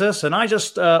day-to-day basis. And I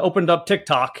just opened up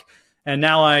TikTok. And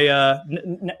now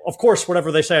of course,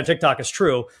 whatever they say on TikTok is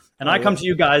true. And I come to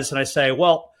you guys and I say,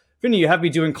 well, Vinny, you have me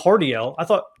doing cardio. I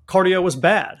thought cardio was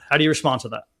bad. How do you respond to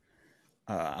that?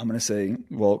 I'm going to say,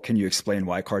 well, can you explain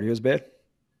why cardio is bad?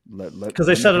 Because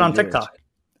they said it on TikTok.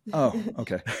 Oh,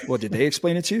 okay. Well, did they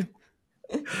explain it to you?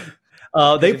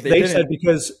 They said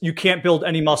because you can't build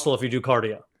any muscle if you do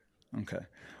cardio. Okay.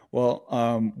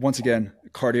 Well, once again,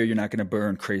 cardio, you're not going to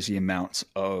burn crazy amounts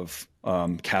of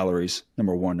calories,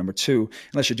 number one. Number two,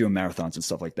 unless you're doing marathons and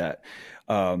stuff like that.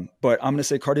 But I'm going to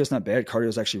say cardio is not bad. Cardio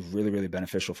is actually really, really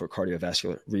beneficial for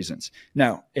cardiovascular reasons.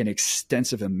 Now, an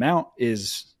extensive amount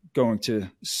is going to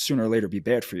sooner or later be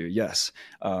bad for you. Yes.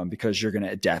 Because you're going to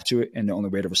adapt to it. And the only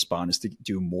way to respond is to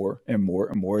do more and more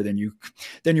and more. Then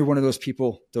you're one of those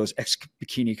people, those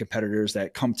ex-bikini competitors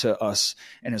that come to us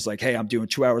and is like, hey, I'm doing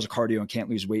 2 hours of cardio and can't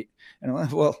lose weight. And I'm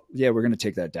like, well, yeah, we're going to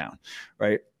take that down.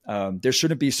 Right. There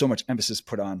shouldn't be so much emphasis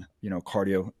put on,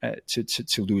 cardio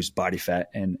to lose body fat.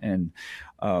 And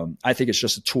I think it's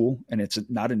just a tool and it's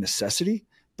not a necessity,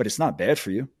 but it's not bad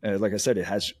for you. Like I said, it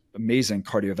has amazing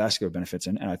cardiovascular benefits.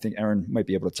 And I think Erin might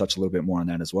be able to touch a little bit more on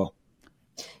that as well.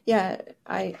 Yeah,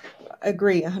 I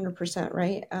agree 100%,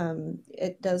 right?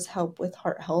 It does help with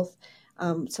heart health,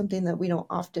 something that we don't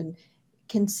often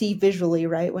can see visually,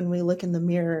 right? When we look in the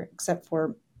mirror, except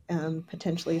for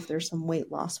potentially if there's some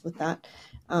weight loss with that.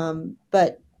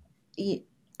 But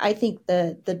I think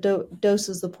the dose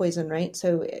is the poison, right?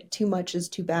 So too much is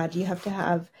too bad. You have to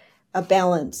have a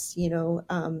balance, you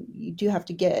do have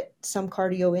to get some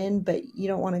cardio in, but you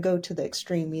don't want to go to the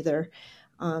extreme either.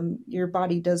 Your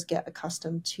body does get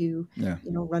accustomed to,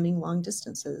 running long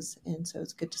distances. And so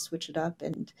it's good to switch it up.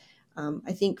 And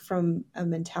I think from a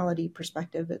mentality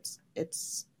perspective,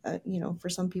 it's for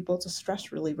some people, it's a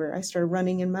stress reliever. I started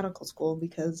running in medical school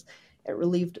because it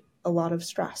relieved a lot of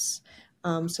stress.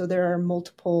 So there are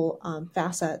multiple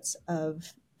facets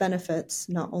of benefits,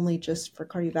 not only just for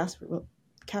cardiovascular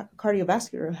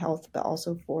health, but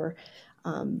also for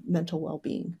mental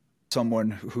well-being.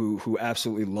 Someone who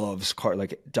absolutely loves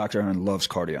like Dr. Erin loves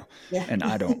cardio, and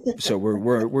I don't. So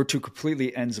we're two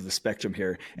completely ends of the spectrum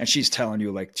here, and she's telling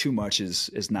you like too much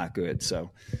is not good. So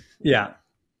yeah.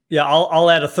 I'll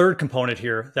add a third component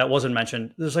here that wasn't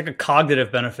mentioned. There's like a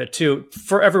cognitive benefit too.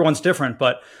 For everyone's different,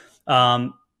 but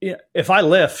if I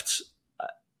lift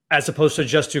as opposed to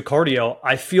just do cardio,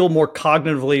 I feel more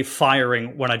cognitively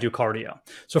firing when I do cardio.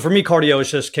 So for me, cardio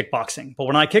is just kickboxing. But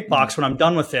when I kickbox, when I'm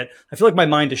done with it, I feel like my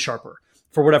mind is sharper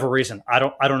for whatever reason. I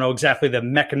don't know exactly the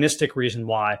mechanistic reason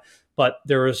why, but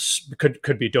there is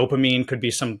could be dopamine, could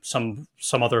be some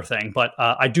other thing. But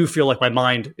I do feel like my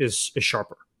mind is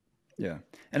sharper. Yeah.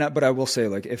 But I will say,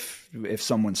 like, if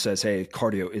someone says, hey,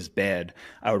 cardio is bad,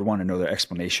 I would want to know their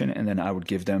explanation, and then I would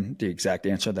give them the exact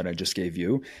answer that I just gave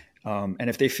you. And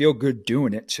if they feel good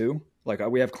doing it too, like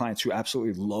we have clients who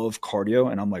absolutely love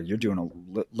cardio, and I'm like, you're doing a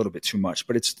little bit too much,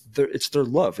 but it's their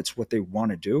love. It's what they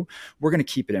want to do. We're going to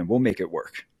keep it in. We'll make it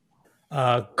work.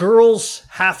 Girls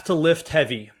have to lift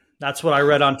heavy. That's what I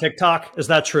read on TikTok. Is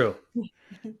that true?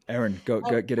 Aaron, go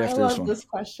get after this one. I love this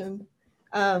question.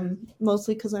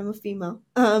 Mostly because I'm a female.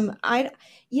 I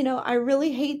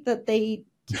really hate that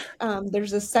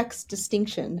there's a sex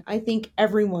distinction. I think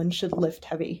everyone should lift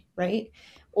heavy, right?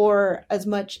 Or as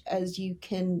much as you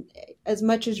can, as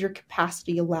much as your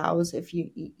capacity allows, if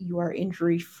you are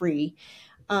injury free.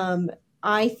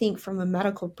 I think from a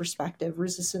medical perspective,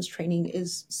 resistance training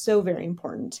is so very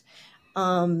important.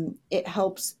 It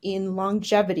helps in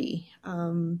longevity.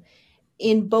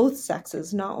 In both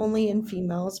sexes, not only in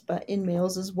females, but in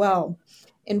males as well.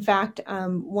 In fact,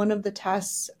 one of the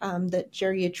tests that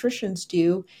geriatricians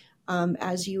do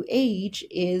as you age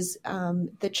is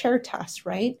the chair test,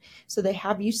 right? So they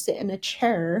have you sit in a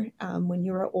chair when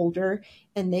you're older,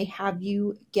 and they have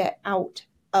you get up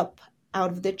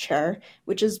out of the chair,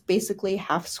 which is basically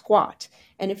half squat.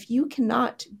 And if you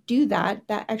cannot do that,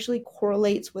 that actually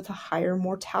correlates with a higher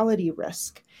mortality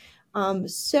risk.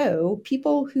 So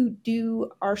people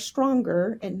who are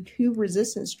stronger and who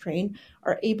resistance train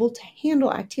are able to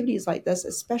handle activities like this,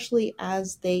 especially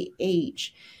as they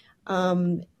age.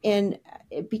 And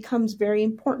it becomes very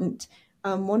important.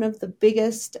 One of the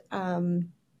biggest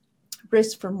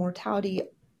risks for mortality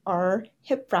are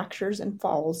hip fractures and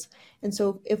falls. And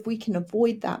so if we can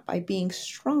avoid that by being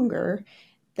stronger,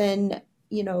 then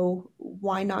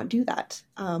why not do that?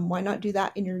 Why not do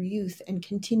that in your youth and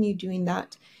continue doing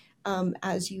that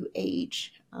as you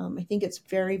age? I think it's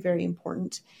very, very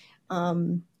important.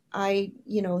 I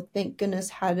thank goodness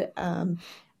had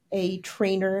a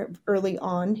trainer early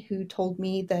on who told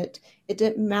me that it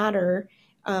didn't matter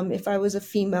if I was a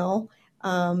female,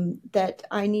 that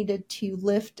I needed to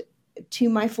lift to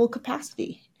my full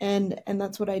capacity. And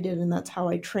that's what I did. And that's how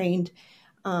I trained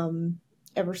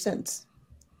ever since.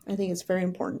 I think it's very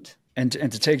important. And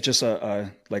to take just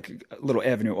a little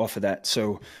avenue off of that.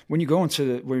 So when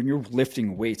you're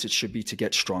lifting weights, it should be to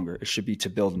get stronger. It should be to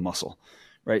build muscle,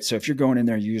 right? So if you're going in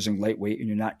there using lightweight and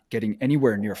you're not getting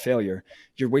anywhere near failure,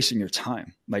 you're wasting your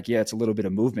time. Like, yeah, it's a little bit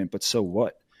of movement, but so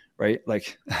what, right?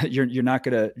 Like you're not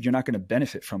gonna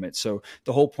benefit from it. So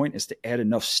the whole point is to add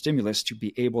enough stimulus to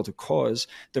be able to cause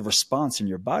the response in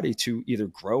your body to either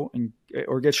grow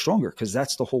or get stronger, because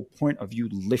that's the whole point of you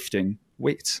lifting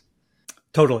weights.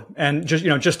 Totally. And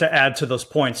just to add to those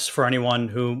points for anyone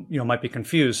who, might be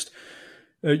confused,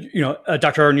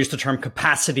 Dr. Aaron used the term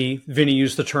capacity. Vinny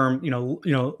used the term,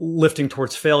 lifting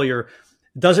towards failure.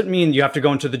 It doesn't mean you have to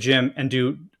go into the gym and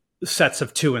do sets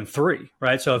of 2 and 3,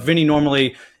 right? So if Vinny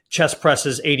normally chest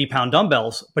presses 80-pound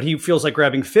dumbbells, but he feels like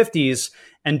grabbing 50s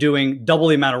and doing double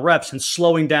the amount of reps and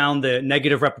slowing down the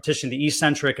negative repetition, the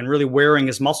eccentric, and really wearing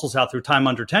his muscles out through time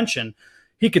under tension,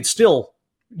 he could still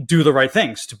do the right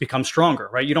things to become stronger,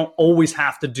 right? You don't always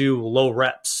have to do low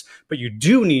reps, but you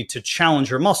do need to challenge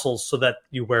your muscles so that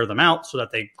you wear them out so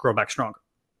that they grow back stronger.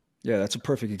 Yeah, that's a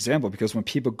perfect example, because when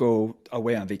people go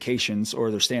away on vacations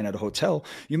or they're staying at a hotel,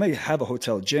 you might have a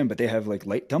hotel gym, but they have like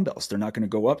light dumbbells. They're not going to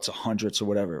go up to hundreds or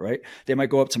whatever, right? They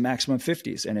might go up to maximum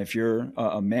 50s. And if you're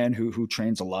a man who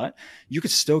trains a lot, you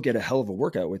could still get a hell of a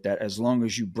workout with that, as long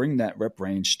as you bring that rep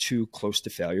range too close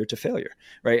to failure,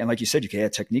 right? And like you said, you can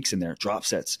add techniques in there, drop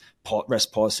sets,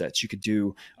 rest pause sets. You could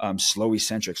do slow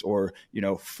eccentrics, or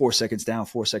 4 seconds down,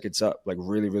 4 seconds up, like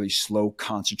really, really slow,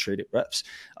 concentrated reps,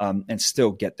 and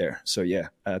still get there. So yeah,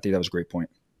 I think that was a great point.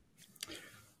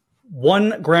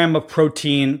 1 gram of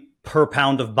protein per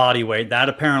pound of body weight. That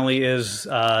apparently is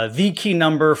the key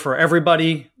number for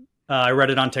everybody. I read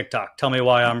it on TikTok. Tell me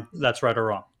why that's right or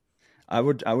wrong. I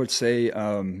would say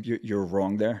you're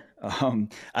wrong there.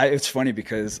 It's funny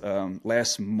because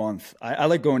last month I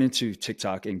like going into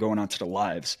TikTok and going onto the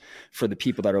lives for the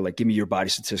people that are like, give me your body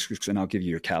statistics and I'll give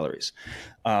you your calories.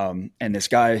 And this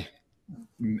guy,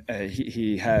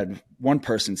 he had one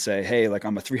person say, hey, like,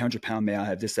 I'm a 300-pound male, I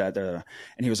have this, that, and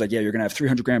he was like, yeah, you're going to have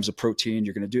 300 grams of protein.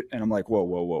 You're going to do, and I'm like,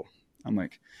 whoa. I'm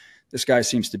like, this guy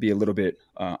seems to be a little bit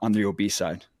on the obese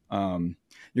side.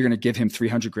 You're going to give him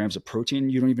 300 grams of protein.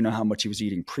 You don't even know how much he was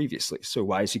eating previously. So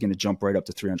why is he going to jump right up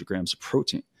to 300 grams of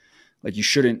protein? Like, you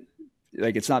shouldn't,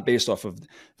 like, it's not based off of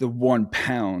the 1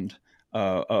 pound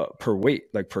per weight,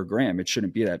 like per gram. It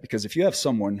shouldn't be that, because if you have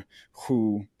someone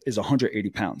who is 180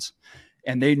 pounds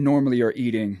and they normally are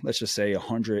eating, let's just say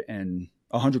 100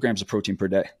 grams of protein per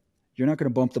day. You're not going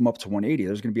to bump them up to 180.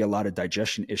 There's going to be a lot of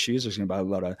digestion issues. There's going to be a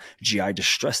lot of GI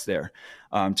distress there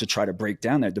to try to break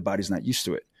down that. The body's not used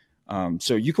to it.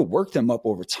 So you could work them up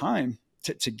over time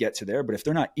to get to there. But if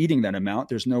they're not eating that amount,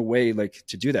 there's no way like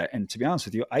to do that. And to be honest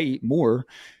with you, I eat more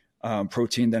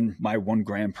protein than my 1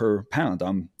 gram per pound.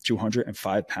 I'm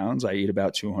 205 pounds. I eat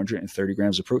about 230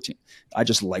 grams of protein. I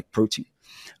just like protein.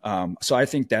 So I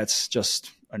think that's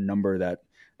just a number that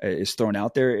is thrown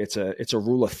out there. It's a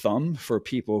rule of thumb for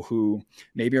people who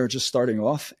maybe are just starting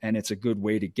off, and it's a good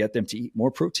way to get them to eat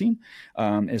more protein,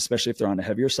 especially if they're on the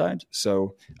heavier side.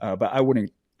 So, but I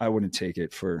wouldn't take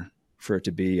it for it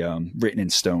to be written in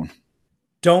stone.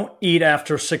 Don't eat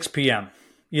after 6 p.m.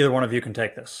 Either one of you can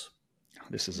take this.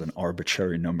 This is an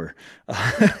arbitrary number.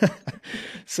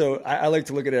 So I like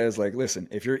to look at it as like, listen,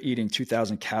 if you're eating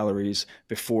 2,000 calories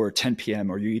before 10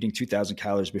 p.m. or you're eating 2,000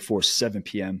 calories before 7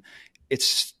 p.m.,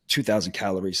 it's 2,000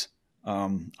 calories.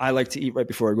 I like to eat right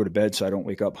before I go to bed so I don't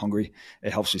wake up hungry.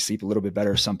 It helps me sleep a little bit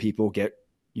better. Some people get,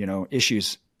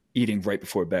 issues eating right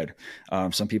before bed.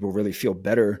 Some people really feel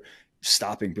better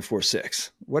stopping before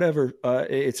 6, whatever.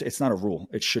 It's not a rule.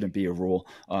 It shouldn't be a rule.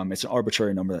 It's an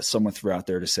arbitrary number that someone threw out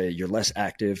there to say you're less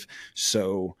active,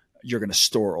 so you're going to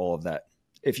store all of that.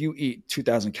 If you eat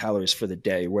 2,000 calories for the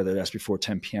day, whether that's before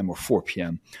 10 p.m. or 4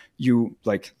 p.m., you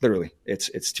like literally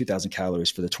it's 2,000 calories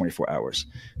for the 24 hours.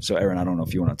 So Erin, I don't know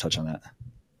if you want to touch on that.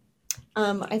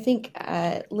 I think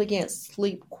looking at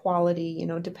sleep quality,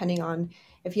 depending on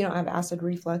if you don't have acid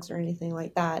reflux or anything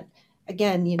like that,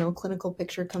 again, clinical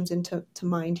picture comes into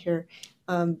mind here.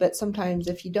 But sometimes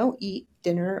if you don't eat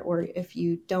dinner or if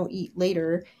you don't eat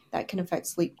later, that can affect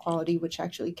sleep quality, which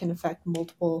actually can affect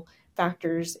multiple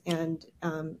factors. And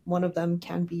one of them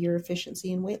can be your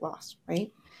efficiency in weight loss,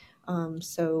 right?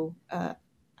 So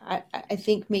I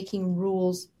think making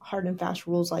rules, hard and fast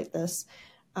rules like this,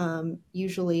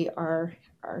 usually are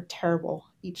terrible.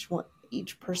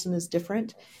 Each person is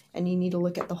different, and you need to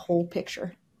look at the whole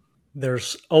picture.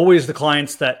 There's always the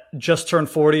clients that just turned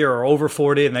 40 or are over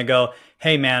 40 and they go,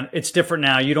 hey man, it's different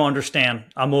now. You don't understand.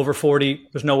 I'm over 40.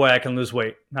 There's no way I can lose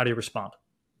weight. How do you respond?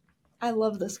 I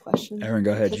love this question. Erin,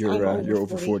 go ahead. You're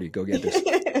over 40. Go get this.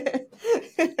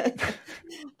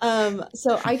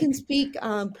 So I can speak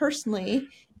personally,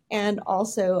 and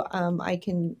also I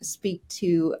can speak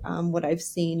to what I've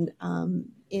seen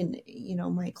in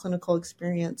my clinical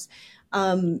experience.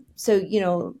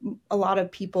 So a lot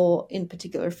of people, in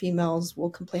particular females, will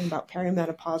complain about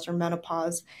perimenopause or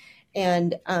menopause.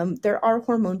 And there are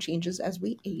hormone changes as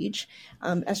we age.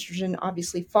 Estrogen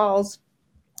obviously falls,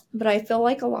 but I feel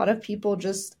like a lot of people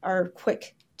just are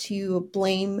quick to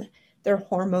blame their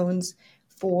hormones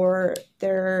for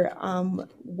their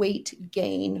weight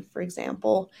gain, for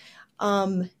example.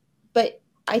 But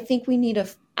I think we need to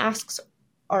ask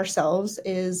ourselves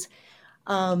is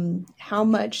how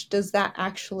much does that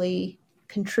actually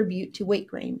contribute to weight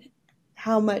gain?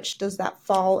 How much does that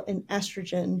fall in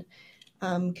estrogen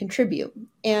contribute?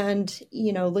 And,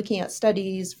 looking at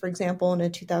studies, for example, in a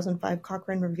 2005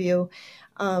 Cochrane review,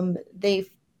 they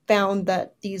found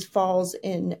that these falls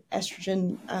in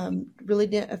estrogen really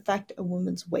didn't affect a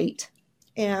woman's weight.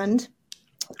 And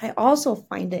I also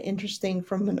find it interesting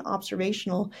from an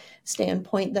observational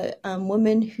standpoint that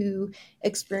women who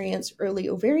experience early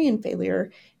ovarian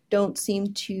failure don't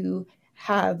seem to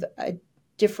have a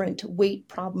different weight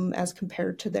problem as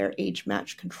compared to their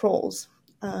age-matched controls.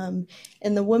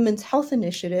 In the Women's Health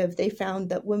Initiative, they found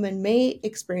that women may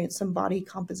experience some body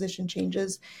composition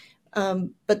changes,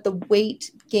 but the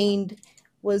weight gained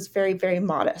was very, very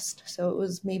modest. So it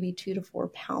was maybe 2 to 4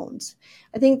 pounds.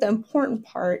 I think the important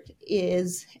part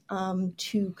is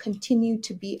to continue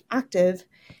to be active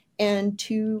and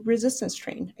to resistance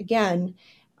train. Again,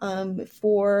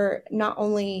 for not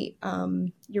only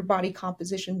your body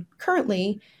composition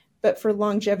currently, but for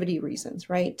longevity reasons,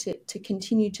 right? To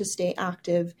continue to stay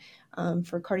active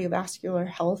for cardiovascular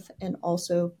health and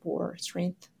also for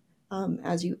strength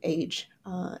as you age.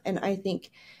 And I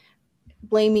think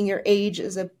blaming your age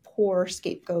is a poor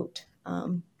scapegoat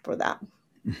for that.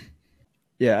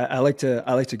 Yeah, I like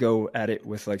to go at it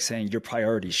with like saying your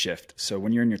priorities shift. So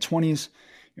when you're in your 20s,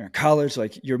 you're in college,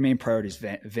 like your main priority is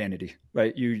vanity,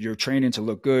 right? You're training to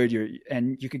look good.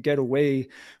 And you could get away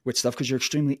with stuff because you're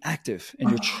extremely active and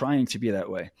you're trying to be that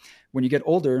way. When you get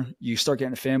older, you start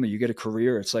getting a family, you get a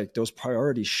career. It's like those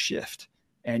priorities shift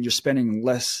and you're spending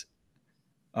less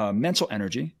mental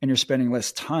energy and you're spending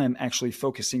less time actually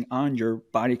focusing on your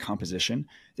body composition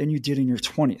than you did in your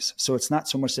 20s. So it's not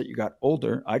so much that you got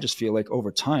older. I just feel like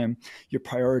over time, your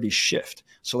priorities shift.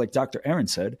 So like Dr. Erin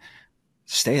said,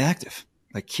 stay active.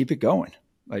 like keep it going.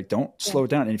 Like don't slow it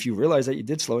down. And if you realize that you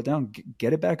did slow it down,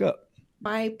 get it back up.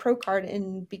 My pro card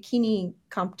in bikini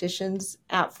competitions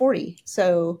at 40.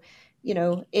 So,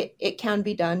 it can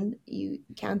be done. You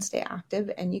can stay active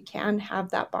and you can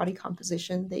have that body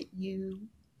composition that you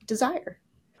desire.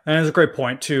 And it's a great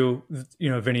point too,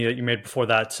 Vinny, that you made before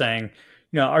that, saying,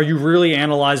 are you really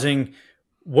analyzing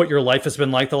what your life has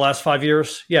been like the last 5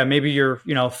 years? Yeah, maybe you're,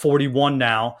 41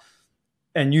 now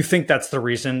and you think that's the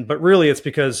reason, but really it's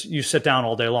because you sit down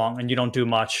all day long and you don't do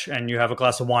much and you have a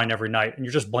glass of wine every night and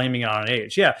you're just blaming it on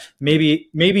age. Yeah, maybe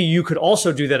you could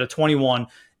also do that at 21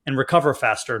 and recover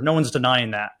faster. No one's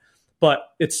denying that. But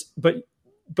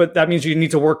that means you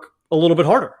need to work a little bit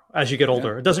harder as you get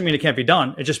older. Yeah. It doesn't mean it can't be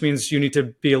done. It just means you need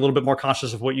to be a little bit more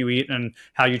conscious of what you eat and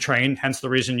how you train, hence the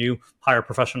reason you hire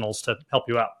professionals to help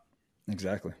you out.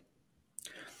 Exactly.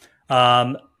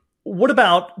 What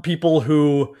about people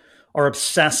who are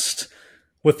obsessed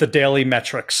with the daily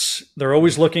metrics? They're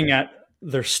always looking at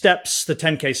their steps, the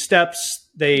 10K steps.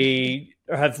 They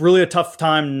have really a tough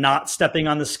time not stepping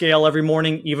on the scale every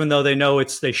morning, even though they know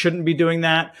they shouldn't be doing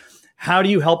that. How do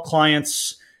you help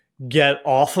clients get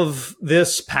off of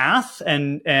this path?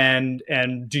 And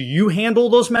do you handle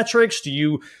those metrics? Do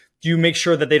you make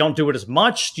sure that they don't do it as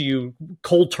much? Do you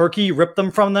cold turkey rip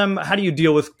them from them? How do you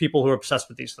deal with people who are obsessed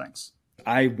with these things?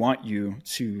 I want you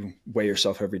to weigh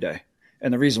yourself every day.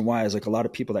 And the reason why is like a lot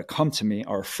of people that come to me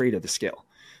are afraid of the scale.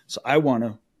 So I want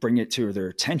to bring it to their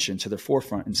attention, to their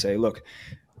forefront and say, look,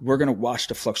 we're going to watch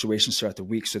the fluctuations throughout the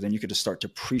week. So then you could just start to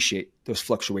appreciate those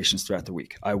fluctuations throughout the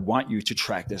week. I want you to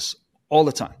track this all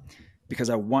the time because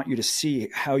I want you to see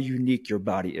how unique your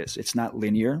body is. It's not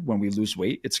linear. When we lose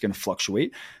weight, it's going to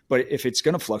fluctuate. But if it's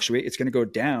going to fluctuate, it's going to go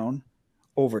down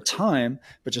over time,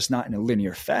 but just not in a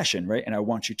linear fashion, right? And I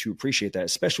want you to appreciate that,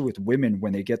 especially with women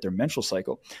when they get their menstrual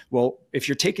cycle. Well, if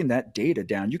you're taking that data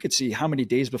down, you could see how many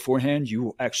days beforehand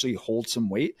you actually hold some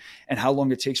weight and how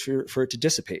long it takes for it to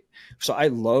dissipate. So I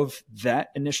love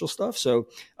that initial stuff. So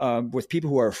with people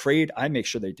who are afraid, I make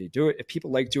sure they do it. If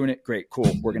people like doing it, great,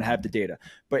 cool. We're going to have the data.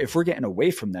 But if we're getting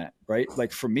away from that, right?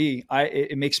 Like for me,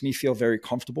 it makes me feel very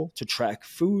comfortable to track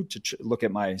food, to look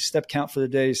at my step count for the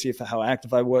day, see how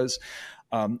active I was.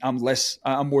 I'm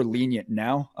more lenient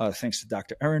now, thanks to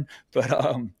Dr. Aaron. But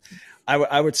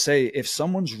I would say if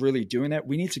someone's really doing that,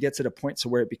 we need to get to the point to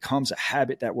where it becomes a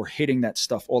habit that we're hitting that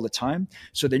stuff all the time.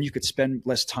 So then you could spend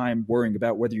less time worrying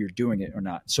about whether you're doing it or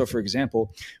not. So for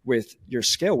example, with your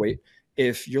scale weight,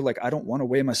 if you're like, I don't want to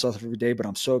weigh myself every day, but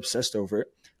I'm so obsessed over it.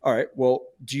 All right. Well,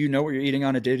 do you know what you're eating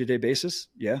on a day-to-day basis?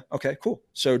 Yeah. Okay, cool.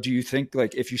 So do you think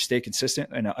like if you stay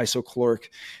consistent in an isocaloric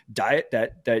diet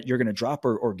that you're going to drop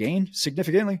or gain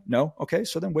significantly? No. Okay.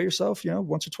 So then weigh yourself,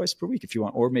 once or twice per week if you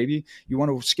want, or maybe you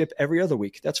want to skip every other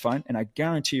week. That's fine. And I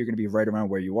guarantee you're going to be right around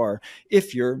where you are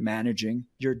if you're managing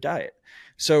your diet.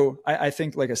 So I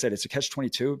think, like I said, it's a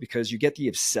catch-22 because you get the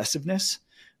obsessiveness.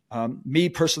 Me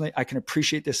personally, I can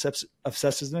appreciate this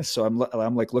obsessiveness. So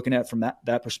I'm like looking at it from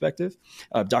that perspective.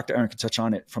 Dr. Aaron can touch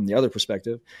on it from the other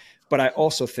perspective. But I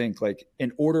also think like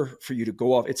in order for you to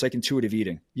go off, it's like intuitive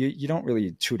eating. You don't really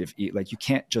intuitive eat. Like you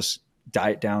can't just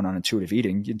diet down on intuitive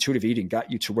eating. Intuitive eating got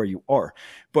you to where you are,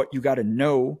 but you got to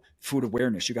know food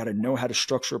awareness. You got to know how to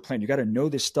structure a plan. You got to know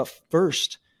this stuff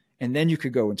first. And then you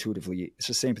could go intuitively eat. It's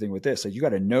the same thing with this. Like you got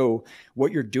to know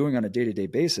what you're doing on a day-to-day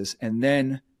basis. And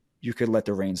then you could let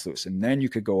the reins loose and then you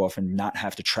could go off and not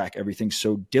have to track everything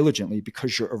so diligently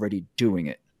because you're already doing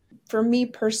it. For me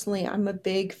personally, I'm a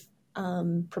big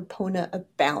proponent of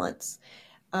balance.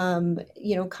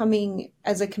 Coming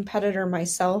as a competitor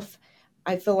myself,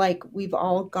 I feel like we've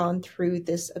all gone through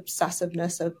this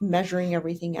obsessiveness of measuring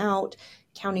everything out,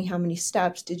 counting how many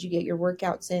steps, did you get your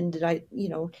workouts in? Did I,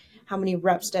 how many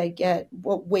reps did I get?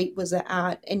 What weight was it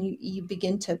at? And you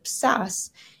begin to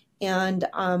obsess. And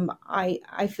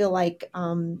I feel like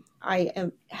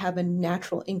have a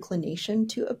natural inclination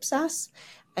to obsess,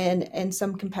 and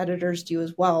some competitors do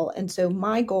as well. And so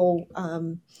my goal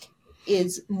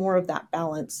is more of that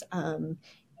balance,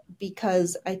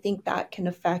 because I think that can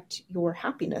affect your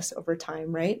happiness over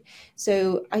time, right?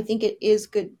 So I think it is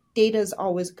good. Data is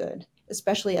always good,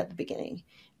 especially at the beginning.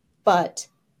 But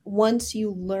once you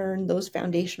learn those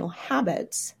foundational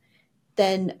habits,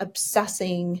 then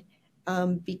obsessing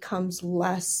becomes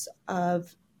less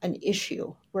of an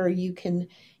issue where you can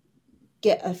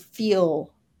get a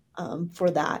feel for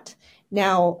that.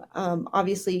 Now,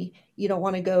 obviously, you don't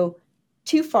want to go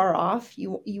too far off.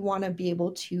 You want to be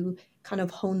able to kind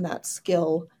of hone that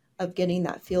skill of getting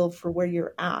that feel for where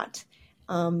you're at.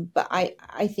 But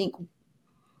I think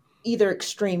either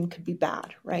extreme could be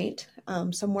bad, right?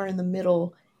 Somewhere in the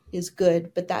middle is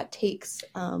good, but that takes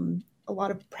a a lot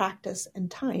of practice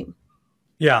and time.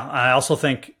 Yeah, I also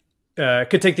think it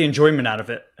could take the enjoyment out of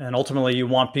it. And ultimately, you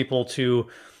want people to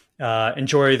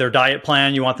enjoy their diet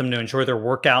plan. You want them to enjoy their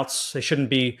workouts. They shouldn't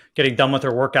be getting done with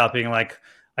their workout being like,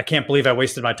 I can't believe I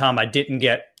wasted my time. I didn't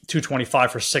get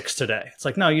 225 for 6 today. It's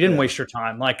like, no, you didn't waste your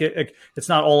time. Like it's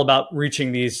not all about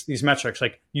reaching these metrics.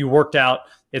 Like you worked out,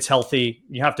 it's healthy.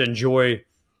 You have to enjoy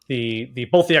the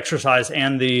both the exercise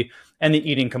and the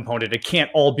eating component. It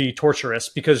can't all be torturous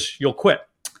because you'll quit.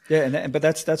 Yeah, but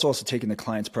that's also taking the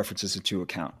client's preferences into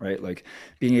account, right? Like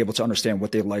being able to understand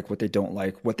what they like, what they don't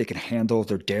like, what they can handle,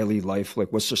 their daily life,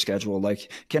 like what's their schedule like.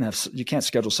 You can't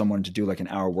schedule someone to do like an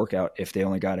hour workout if they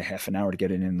only got a half an hour to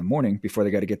get it in the morning before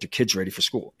they got to get their kids ready for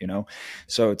school, you know?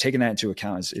 So taking that into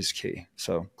account is key.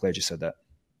 So glad you said that.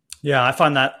 Yeah, I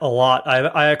find that a lot.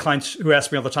 I have clients who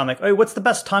ask me all the time, like, hey, what's the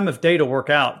best time of day to work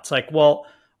out? It's like, well,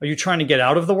 are you trying to get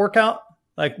out of the workout?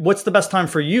 Like, what's the best time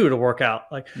for you to work out?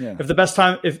 Like, if the best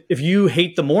time, if you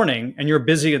hate the morning and you're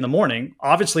busy in the morning,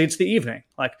 obviously it's the evening.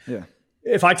 Like,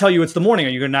 if I tell you it's the morning, are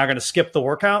you now going to skip the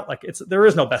workout? Like, there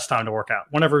is no best time to work out.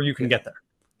 Whenever you can get there.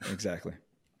 Exactly.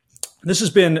 This has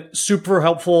been super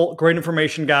helpful. Great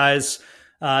information, guys.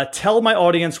 Tell my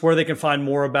audience where they can find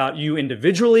more about you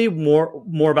individually,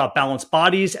 more about Balanced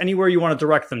Bodies, anywhere you want to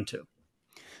direct them to.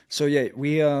 So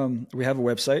we have a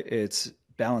website. It's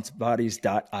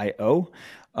balancedbodies.io.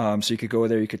 So you could go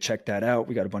there, you could check that out.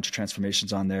 We got a bunch of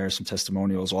transformations on there, some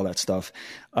testimonials, all that stuff.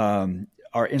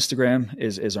 Our Instagram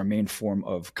is our main form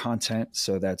of content.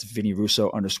 So that's Vinny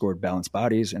Russo _Balanced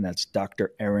Bodies, and that's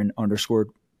Dr. Aaron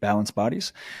 _Balanced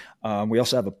Bodies. We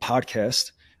also have a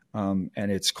podcast, and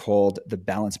it's called The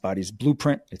Balanced Bodies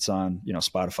Blueprint. It's on,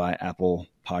 Spotify, Apple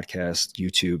Podcast,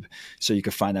 YouTube. So you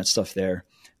can find that stuff there.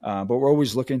 But we're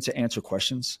always looking to answer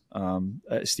questions.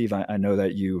 Steve, I know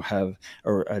that you have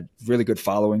a really good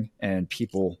following, and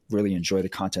people really enjoy the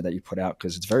content that you put out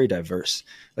because it's very diverse.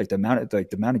 Like the amount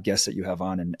of guests that you have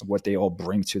on and what they all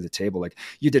bring to the table. Like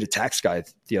you did a tax guide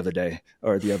the other day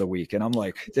or the other week, and I'm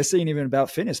like, this ain't even about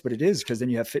fitness, but it is, because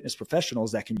then you have fitness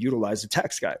professionals that can utilize the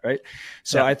tax guide, right?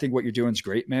 So I think what you're doing is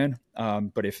great, man.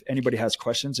 But if anybody has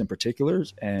questions in particular,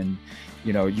 and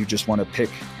you just want to pick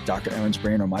Dr. Aaron's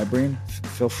brain or my brain,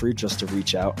 feel free just to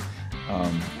reach out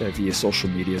via social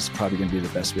media. Is probably going to be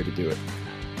the best way to do it.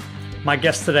 My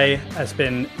guest today has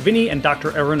been Vinny and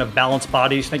Dr. Aaron of Balanced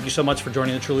Bodies. Thank you so much for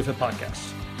joining the Truly Fit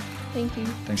podcast. Thank you.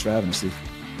 Thanks for having us, Steve.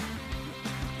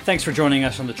 Thanks for joining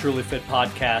us on the Truly Fit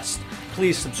podcast.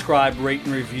 Please subscribe, rate,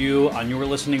 and review on your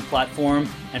listening platform,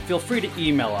 and feel free to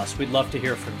email us. We'd love to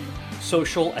hear from you.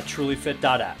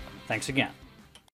 social@trulyfit.app. Thanks again.